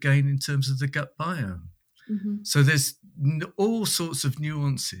role, again, in terms of the gut biome. Mm-hmm. So there's all sorts of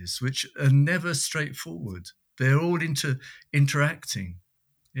nuances which are never straightforward. They're all interacting.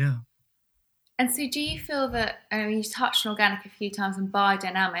 Yeah. And so, do you feel that, I mean, you touched on organic a few times and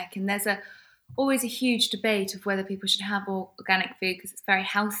biodynamic, and there's always a huge debate of whether people should have organic food because it's very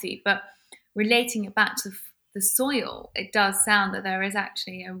healthy. But relating it back to the soil, it does sound that there is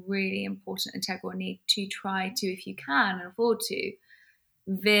actually a really important integral need to try to, if you can and afford to,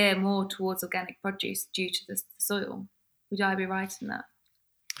 veer more towards organic produce due to the soil. Would I be right in that,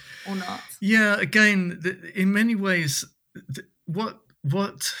 or not? Yeah. Again, in many ways,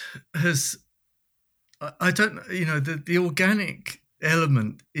 what has I don't, the organic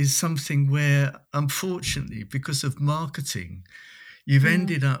element is something where, unfortunately, because of marketing, you've Mm.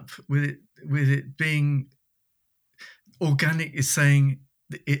 ended up with it being organic is saying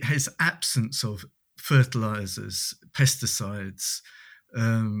that it has absence of fertilizers, pesticides,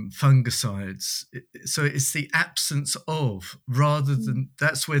 fungicides. So it's the absence of, rather Mm. than,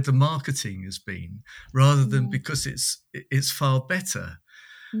 that's where the marketing has been, rather than Mm. because it's far better.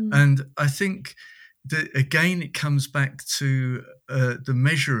 Mm. And I think that, again, it comes back to the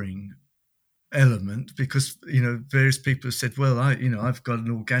measuring element, because various people have said, well, I've got an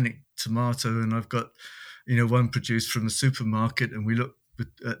organic tomato and I've got one produced from the supermarket, and we look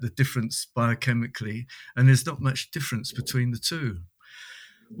at the difference biochemically, and there's not much difference between the two.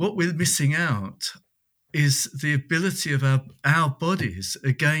 What we're missing out is the ability of our bodies,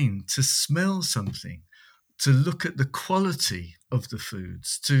 again, to smell something, to look at the quality of the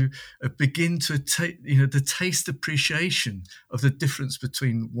foods, to begin to take, the taste appreciation of the difference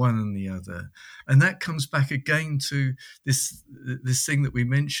between one and the other. And that comes back again to this thing that we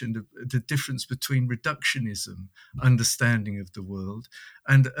mentioned, the difference between reductionism, understanding of the world,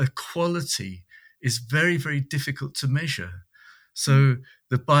 and a quality is very, very difficult to measure. So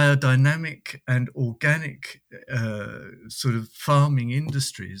the biodynamic and organic sort of farming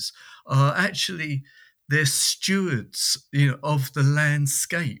industries are actually, they're stewards, of the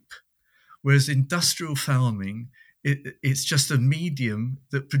landscape, whereas industrial farming, it's just a medium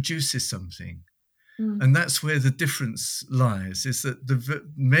that produces something. And that's where the difference lies, is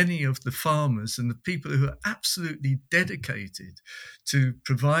that many of the farmers and the people who are absolutely dedicated to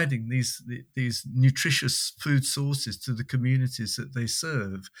providing these nutritious food sources to the communities that they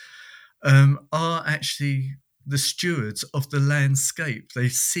serve are actually the stewards of the landscape. They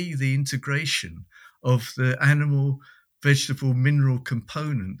see the integration of the animal, vegetable, mineral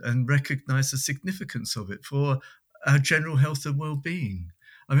component and recognize the significance of it for our general health and well-being.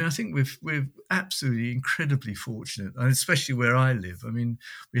 I mean, I think we're absolutely incredibly fortunate, and especially where I live. I mean,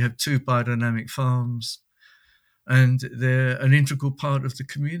 we have 2 biodynamic farms, and they're an integral part of the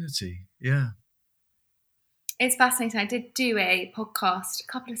community. Yeah. It's fascinating. I did do a podcast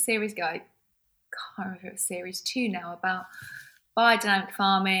a couple of series ago. I can't remember if it was series 2 now, about biodynamic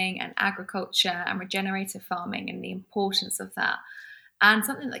farming and agriculture and regenerative farming and the importance of that. And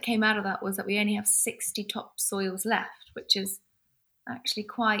something that came out of that was that we only have 60 topsoils left, which is actually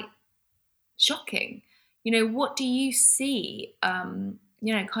quite shocking. What do you see,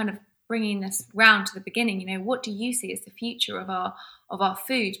 kind of bringing us round to the beginning, what do you see as the future of our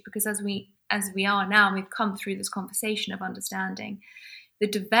food? Because as we are now, we've come through this conversation of understanding the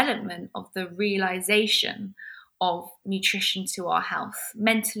development of the realization of nutrition to our health,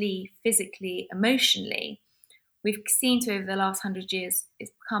 mentally, physically, emotionally. We've seen over the last 100 years,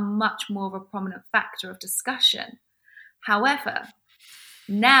 it's become much more of a prominent factor of discussion. However,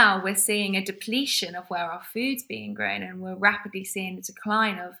 now we're seeing a depletion of where our food's being grown, and we're rapidly seeing a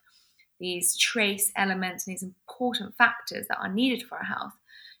decline of these trace elements and these important factors that are needed for our health.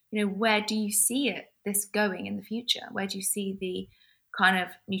 Where do you see this going in the future? Where do you see the kind of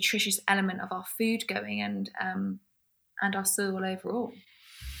nutritious element of our food going, and our soil overall?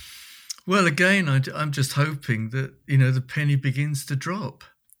 Well, again, I'm just hoping that, the penny begins to drop.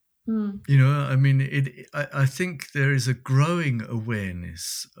 I mean, I think there is a growing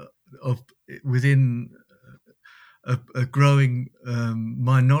awareness of within a growing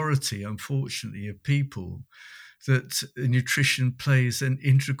minority, unfortunately, of people, that nutrition plays an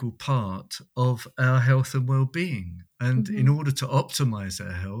integral part of our health and well-being. And in order to optimize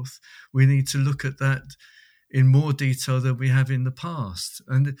our health, we need to look at that in more detail than we have in the past.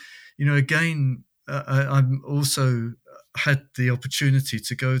 And, again, I'm also had the opportunity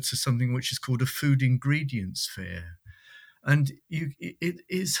to go to something which is called a food ingredients fair. And it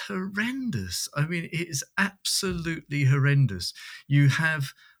is horrendous. I mean, it is absolutely horrendous. You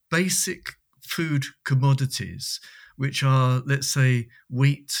have basic food commodities, which are, let's say,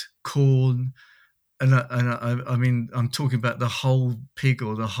 wheat, corn, and I mean, I'm talking about the whole pig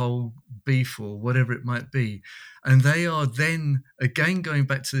or the whole beef or whatever it might be. And they are then, again, going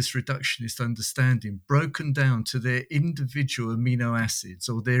back to this reductionist understanding, broken down to their individual amino acids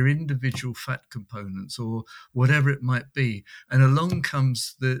or their individual fat components or whatever it might be. And along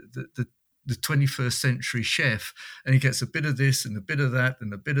comes the 21st century chef, and he gets a bit of this and a bit of that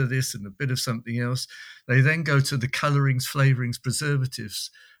and a bit of this and a bit of something else. They then go to the colorings, flavorings, preservatives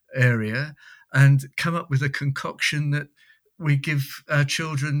area and come up with a concoction that we give our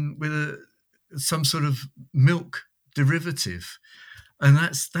children with some sort of milk derivative. And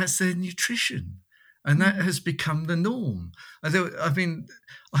that's their nutrition. And that has become the norm. I mean,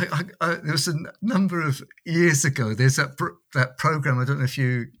 there was a number of years ago, there's that program, I don't know if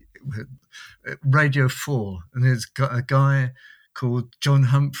you, Radio 4, and there's got a guy called John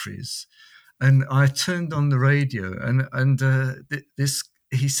Humphreys. And I turned on the radio and this,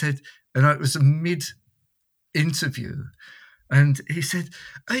 he said, and it was a mid-interview, and he said,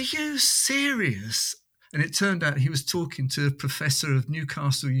 "Are you serious?" And it turned out he was talking to a professor of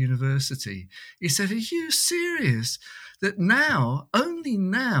Newcastle University. He said, "Are you serious that now, only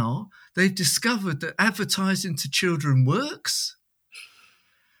now, they've discovered that advertising to children works?"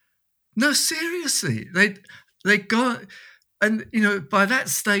 No, seriously, they got. And, by that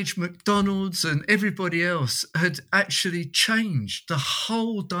stage, McDonald's and everybody else had actually changed the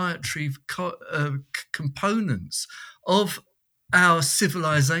whole dietary components of our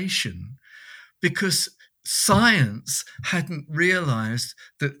civilization, because science hadn't realized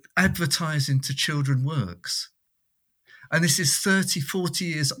that advertising to children works. And this is 30, 40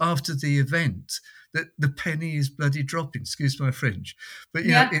 years after the event that the penny is bloody dropping, excuse my French. But,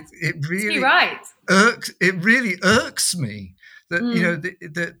 Yeah. it really You're right. irks me that,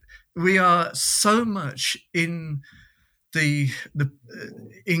 that we are so much in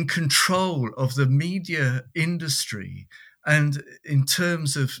in control of the media industry, and in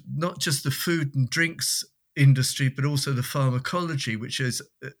terms of not just the food and drinks industry, but also the pharmacology, which is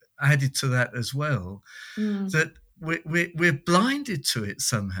added to that as well, that we're blinded to it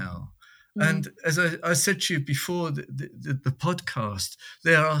somehow. And as I said to you before the podcast,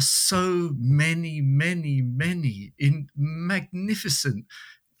 there are so many, many, many magnificent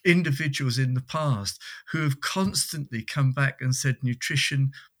individuals in the past who have constantly come back and said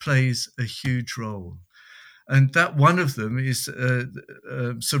nutrition plays a huge role. And that one of them is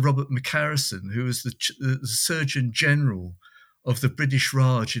Sir Robert McCarrison, who was the Surgeon General of the British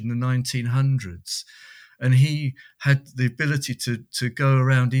Raj in the 1900s. And he had the ability to go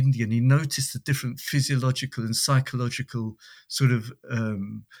around India, and he noticed the different physiological and psychological sort of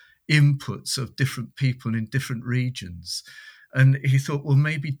inputs of different people in different regions. And he thought, well,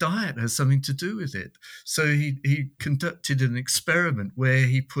 maybe diet has something to do with it. So he conducted an experiment where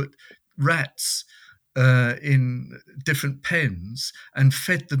he put rats in different pens and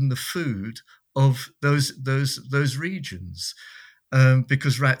fed them the food of those regions.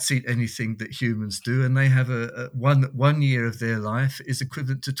 Because rats eat anything that humans do, and they have one year of their life is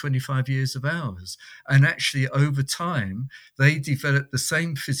equivalent to 25 years of ours. And actually, over time, they develop the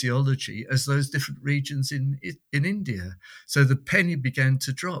same physiology as those different regions in India. So the penny began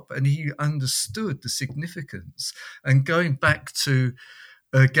to drop, and he understood the significance. And going back to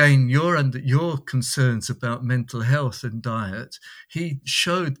again your concerns about mental health and diet, he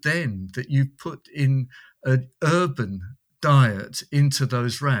showed then that you put in an urban diet into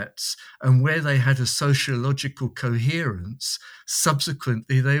those rats, and where they had a sociological coherence,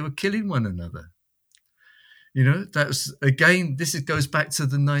 subsequently they were killing one another. That's again, goes back to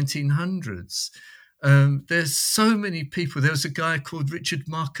the 1900s. There's so many people. There was a guy called Richard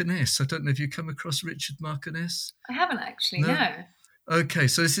Martinez. I don't know if you come across Richard Martinez. I haven't actually, no. Okay,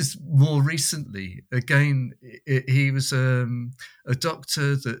 so this is more recently. Again, he was a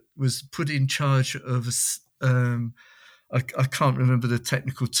doctor that was put in charge of I can't remember the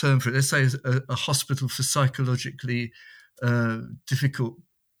technical term for it. Let's say a hospital for psychologically difficult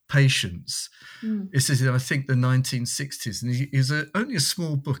patients. This is, I think, the 1960s, and it's only a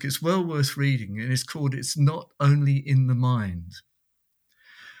small book. It's well worth reading, and it's called "It's Not Only in the Mind."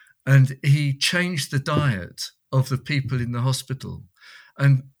 And he changed the diet of the people in the hospital,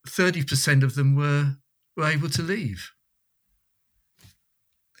 and 30% of them were able to leave.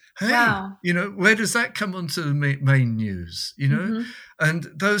 Hey, wow. Where does that come onto the main news? And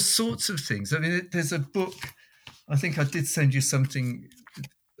those sorts of things. I mean, there's a book. I think I did send you something.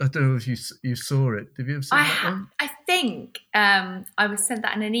 I don't know if you saw it. Have you ever seen that one? I think I was sent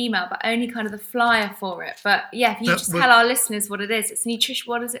that in an email, but only kind of the flyer for it. But yeah, if you tell our listeners what it is. It's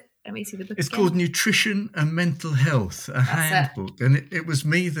nutrition. What is it? Let me see the book. It's called Nutrition and Mental Health, a handbook. And it was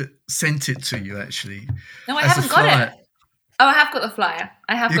me that sent it to you, actually. No, I haven't got it. Oh, I have got the flyer.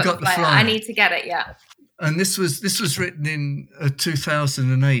 I have got the flyer. I need to get it, yeah. And this was written in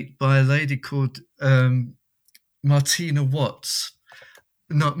 2008 by a lady called Martina Watts.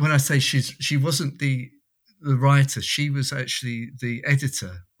 Not when I say she wasn't the writer, she was actually the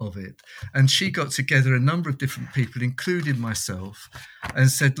editor of it. And she got together a number of different people, including myself,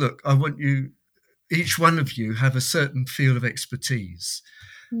 and said, look, I want you, each one of you have a certain field of expertise.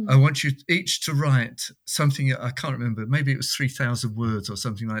 I want you each to write something, I can't remember, maybe it was 3,000 words or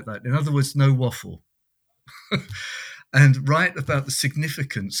something like that. In other words, no waffle. And write about the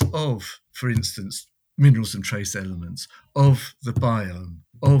significance of, for instance, minerals and trace elements, of the biome,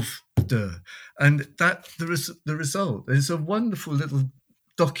 of and that the result. It's a wonderful little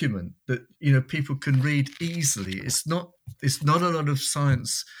document that people can read easily. It's not a lot of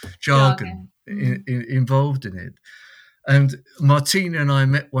science jargon involved in it. And Martina and I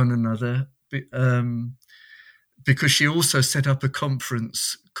met one another because she also set up a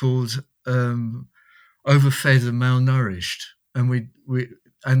conference called Overfed and Malnourished,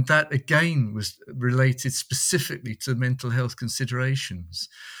 and that again was related specifically to mental health considerations.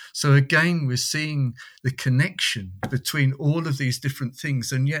 So again, we're seeing the connection between all of these different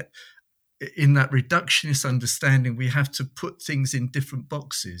things, and yet in that reductionist understanding, we have to put things in different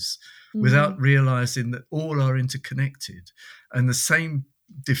boxes without realizing that all are interconnected, and the same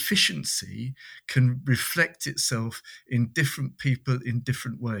deficiency can reflect itself in different people in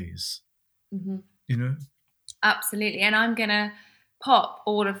different ways. Absolutely. And I'm going to pop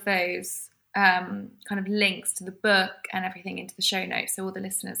all of those kind of links to the book and everything into the show notes so all the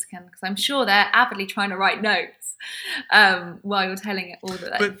listeners can, because I'm sure they're avidly trying to write notes while you're telling it all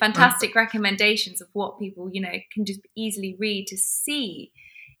the fantastic recommendations of what people, can just easily read to see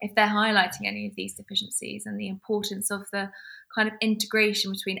if they're highlighting any of these deficiencies, and the importance of the kind of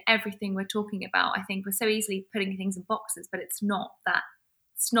integration between everything we're talking about. I think we're so easily putting things in boxes, but it's not that.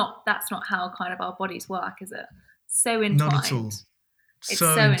 That's not how kind of our bodies work, is it? So entwined. Not at all. It's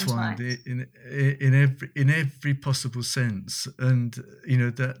so entwined in every possible sense, and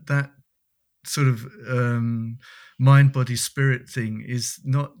that sort of mind, body, spirit thing is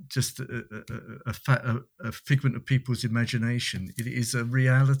not just a figment of people's imagination. It is a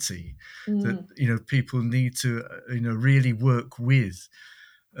reality that people need to really work with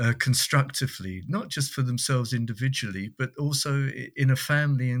constructively, not just for themselves individually, but also in a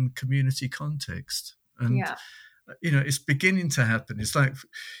family and community context. And it's beginning to happen. It's like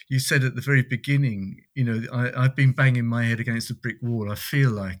you said at the very beginning, I've been banging my head against a brick wall. I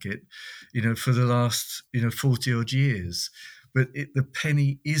feel like it, for the last 40 odd years. But the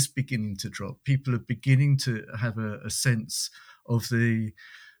penny is beginning to drop. People are beginning to have a sense of the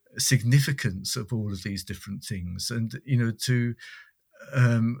significance of all of these different things, and to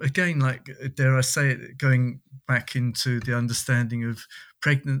again, like, dare I say it, going back into the understanding of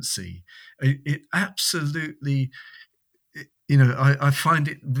pregnancy, it absolutely, I find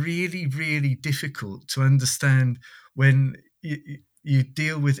it really, really difficult to understand when you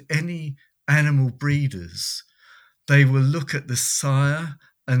deal with any animal breeders. They will look at the sire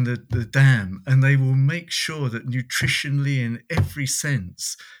and the dam, and they will make sure that nutritionally, in every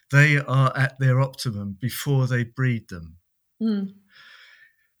sense, they are at their optimum before they breed them.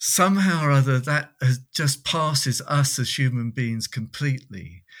 Somehow or other, that just passes us as human beings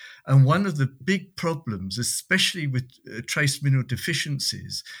completely. And one of the big problems, especially with trace mineral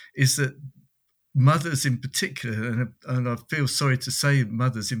deficiencies, is that mothers in particular, and I feel sorry to say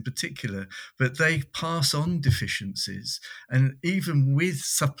mothers in particular, but they pass on deficiencies. And even with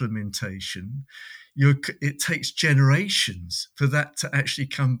supplementation, it takes generations for that to actually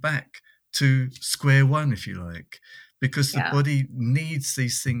come back to square one, if you like, because the body needs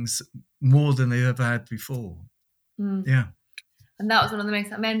these things more than they ever had before. Yeah. And that was one of the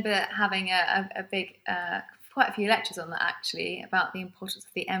most, I remember having a big, quite a few lectures on that actually, about the importance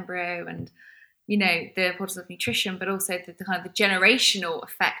of the embryo and, the importance of nutrition, but also the kind of the generational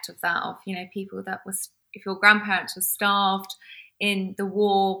effect of that, of, people that was, if your grandparents were starved in the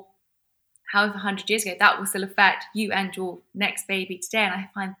war, however 100 years ago, that will still affect you and your next baby today. And I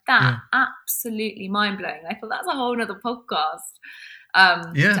find that absolutely mind-blowing. I thought that's a whole other podcast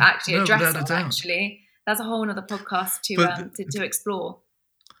to actually address that, actually. That's a whole other podcast to explore.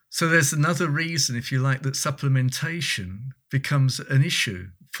 So there's another reason, if you like, that supplementation becomes an issue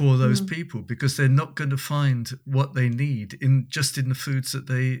for those people, because they're not going to find what they need in the foods that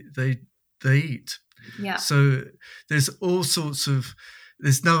they eat. Yeah. So there's all sorts of,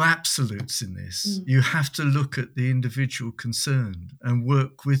 there's no absolutes in this. You have to look at the individual concerned and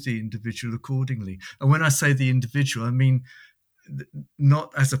work with the individual accordingly. And when I say the individual, I mean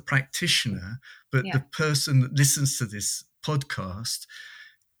not as a practitioner, but the person that listens to this podcast.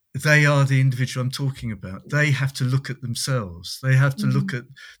 They are the individual I'm talking about. They have to look at themselves. They have to look at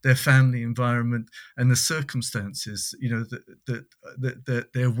their family environment and the circumstances, that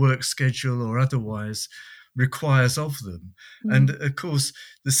their work schedule or otherwise requires of them. And of course,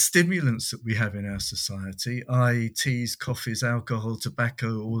 the stimulants that we have in our society, i.e. teas, coffees, alcohol,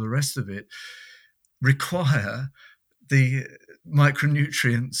 tobacco, all the rest of it, require the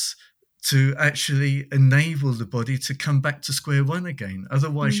micronutrients to actually enable the body to come back to square one again.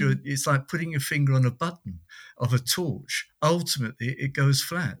 Otherwise, it's like putting your finger on a button of a torch. Ultimately, it goes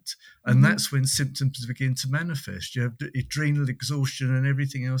flat. And that's when symptoms begin to manifest. You have adrenal exhaustion and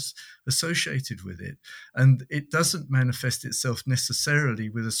everything else associated with it. And it doesn't manifest itself necessarily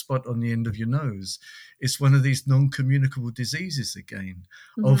with a spot on the end of your nose. It's one of these non-communicable diseases again,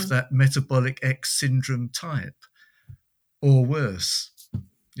 of that metabolic X syndrome type, or worse.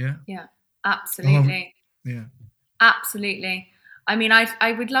 Yeah, absolutely. Yeah, absolutely. I mean,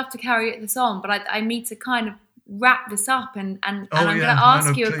 I would love to carry this on, but I need to kind of wrap this up, and I'm going to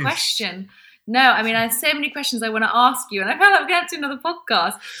ask you a question. No, I mean, I have so many questions I want to ask you, and I feel like we're going to do another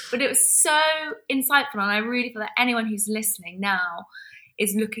podcast, but it was so insightful, and I really feel that anyone who's listening now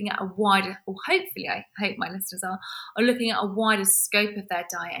is looking at a wider, or hopefully I hope my listeners are looking at a wider scope of their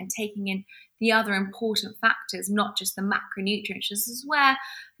diet and taking in the other important factors, not just the macronutrients. This is where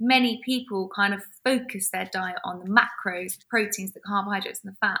many people kind of focus their diet on the macros, the proteins, the carbohydrates,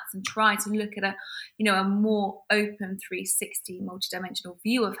 and the fats, and try to look at a more open 360 multidimensional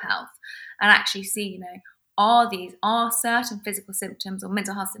view of health, and actually see, are certain physical symptoms or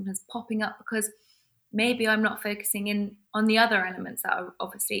mental health symptoms popping up because maybe I'm not focusing in on the other elements that are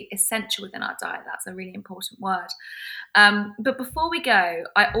obviously essential within our diet. That's a really important word. But before we go,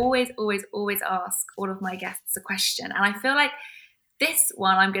 I always ask all of my guests a question. And I feel like this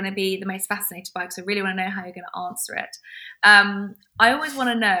one I'm going to be the most fascinated by because I really want to know how you're going to answer it. I always want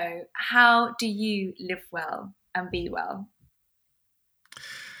to know, how do you live well and be well?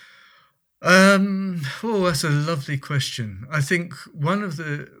 That's a lovely question. I think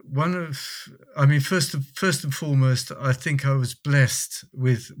first and foremost, I think I was blessed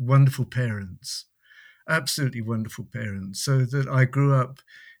with wonderful parents, absolutely wonderful parents, so that I grew up,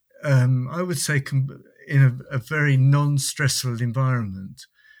 I would say, in a very non-stressful environment.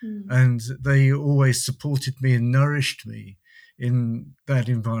 And they always supported me and nourished me in that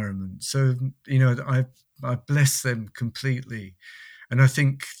environment. So, I bless them completely. And I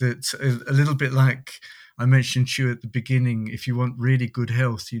think that a little bit like I mentioned to you at the beginning, if you want really good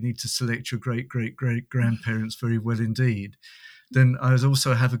health, you need to select your great-great-great-grandparents very well indeed. Then I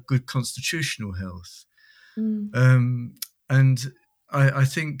also have a good constitutional health. And I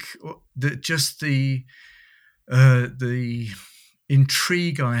think that just the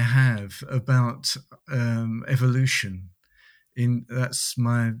intrigue I have about evolution, that's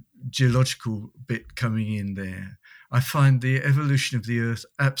my geological bit coming in there. I find the evolution of the Earth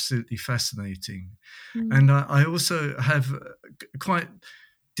absolutely fascinating. And I also have quite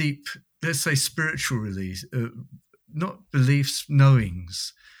deep, let's say, spiritual release, not beliefs,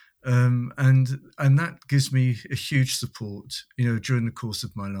 knowings. And that gives me a huge support, during the course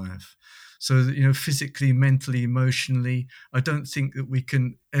of my life. So, physically, mentally, emotionally, I don't think that we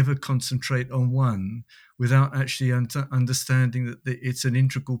can ever concentrate on one without actually understanding that it's an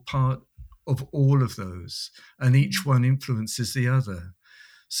integral part of all of those, and each one influences the other.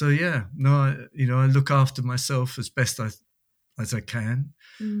 So I look after myself as best as I can.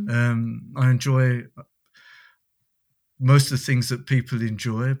 I enjoy most of the things that people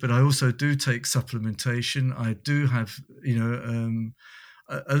enjoy, but I also do take supplementation. I do have,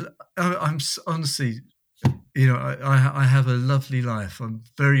 I'm honestly, I have a lovely life. I'm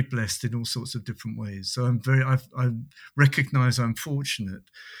very blessed in all sorts of different ways. So I recognize I'm fortunate.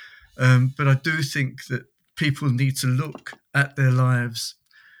 But I do think that people need to look at their lives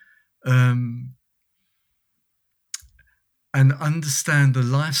and understand the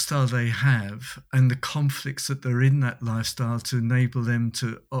lifestyle they have and the conflicts that are in that lifestyle to enable them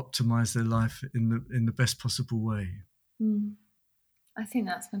to optimize their life in the best possible way. I think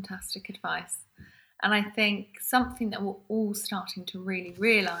that's fantastic advice. And I think something that we're all starting to really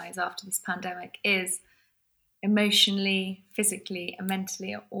realize after this pandemic is emotionally, physically, and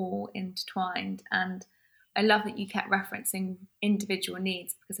mentally are all intertwined. And I love that you kept referencing individual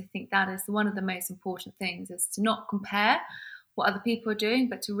needs, because I think that is one of the most important things, is to not compare what other people are doing,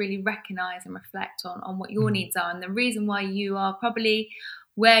 but to really recognize and reflect on what your needs are. And the reason why you are probably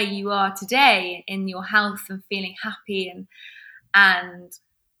where you are today in your health and feeling happy and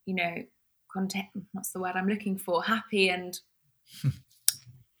content, what's the word I'm looking for? Happy and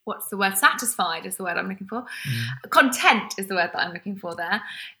what's the word? Satisfied is the word I'm looking for. Content is the word that I'm looking for there,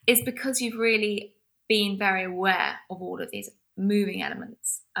 is because you've really been very aware of all of these moving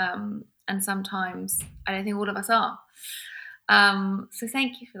elements. And sometimes I don't think all of us are. So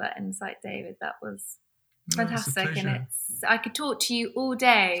thank you for that insight, David. That was fantastic. And I could talk to you all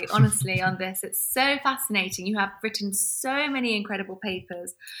day, honestly, on this. It's so fascinating. You have written so many incredible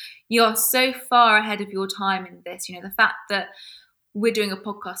papers. You're so far ahead of your time in this. The fact that we're doing a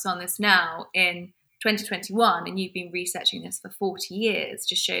podcast on this now in 2021 and you've been researching this for 40 years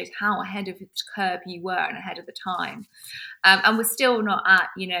just shows how ahead of the curve you were and ahead of the time. And we're still not at,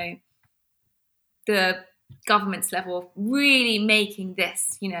 the government's level of really making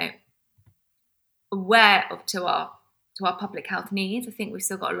this, aware of to our public health needs. I think we've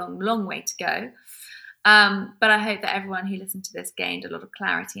still got a long way to go. But I hope that everyone who listened to this gained a lot of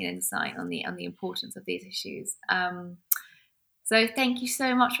clarity and insight on the importance of these issues. So thank you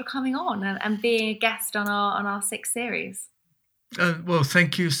so much for coming on and being a guest on our 6th series. Well,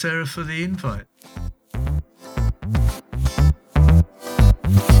 thank you, Sarah, for the invite.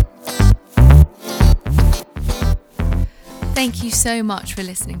 Thank you so much for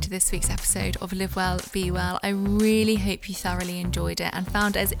listening to this week's episode of Live Well, Be Well. I really hope you thoroughly enjoyed it and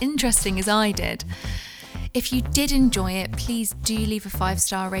found it as interesting as I did. If you did enjoy it, please do leave a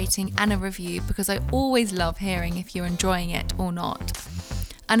 5-star rating and a review, because I always love hearing if you're enjoying it or not.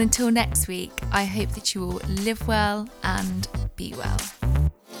 And until next week, I hope that you will live well and be well.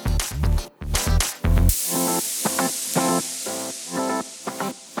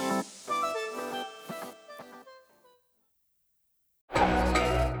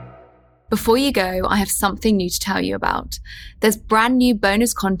 Before you go, I have something new to tell you about. There's brand new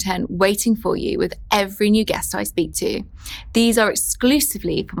bonus content waiting for you with every new guest I speak to. These are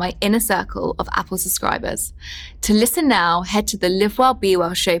exclusively for my inner circle of Apple subscribers. To listen now, head to the Live Well, Be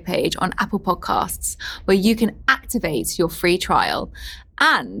Well show page on Apple Podcasts, where you can activate your free trial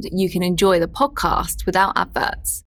and you can enjoy the podcast without adverts.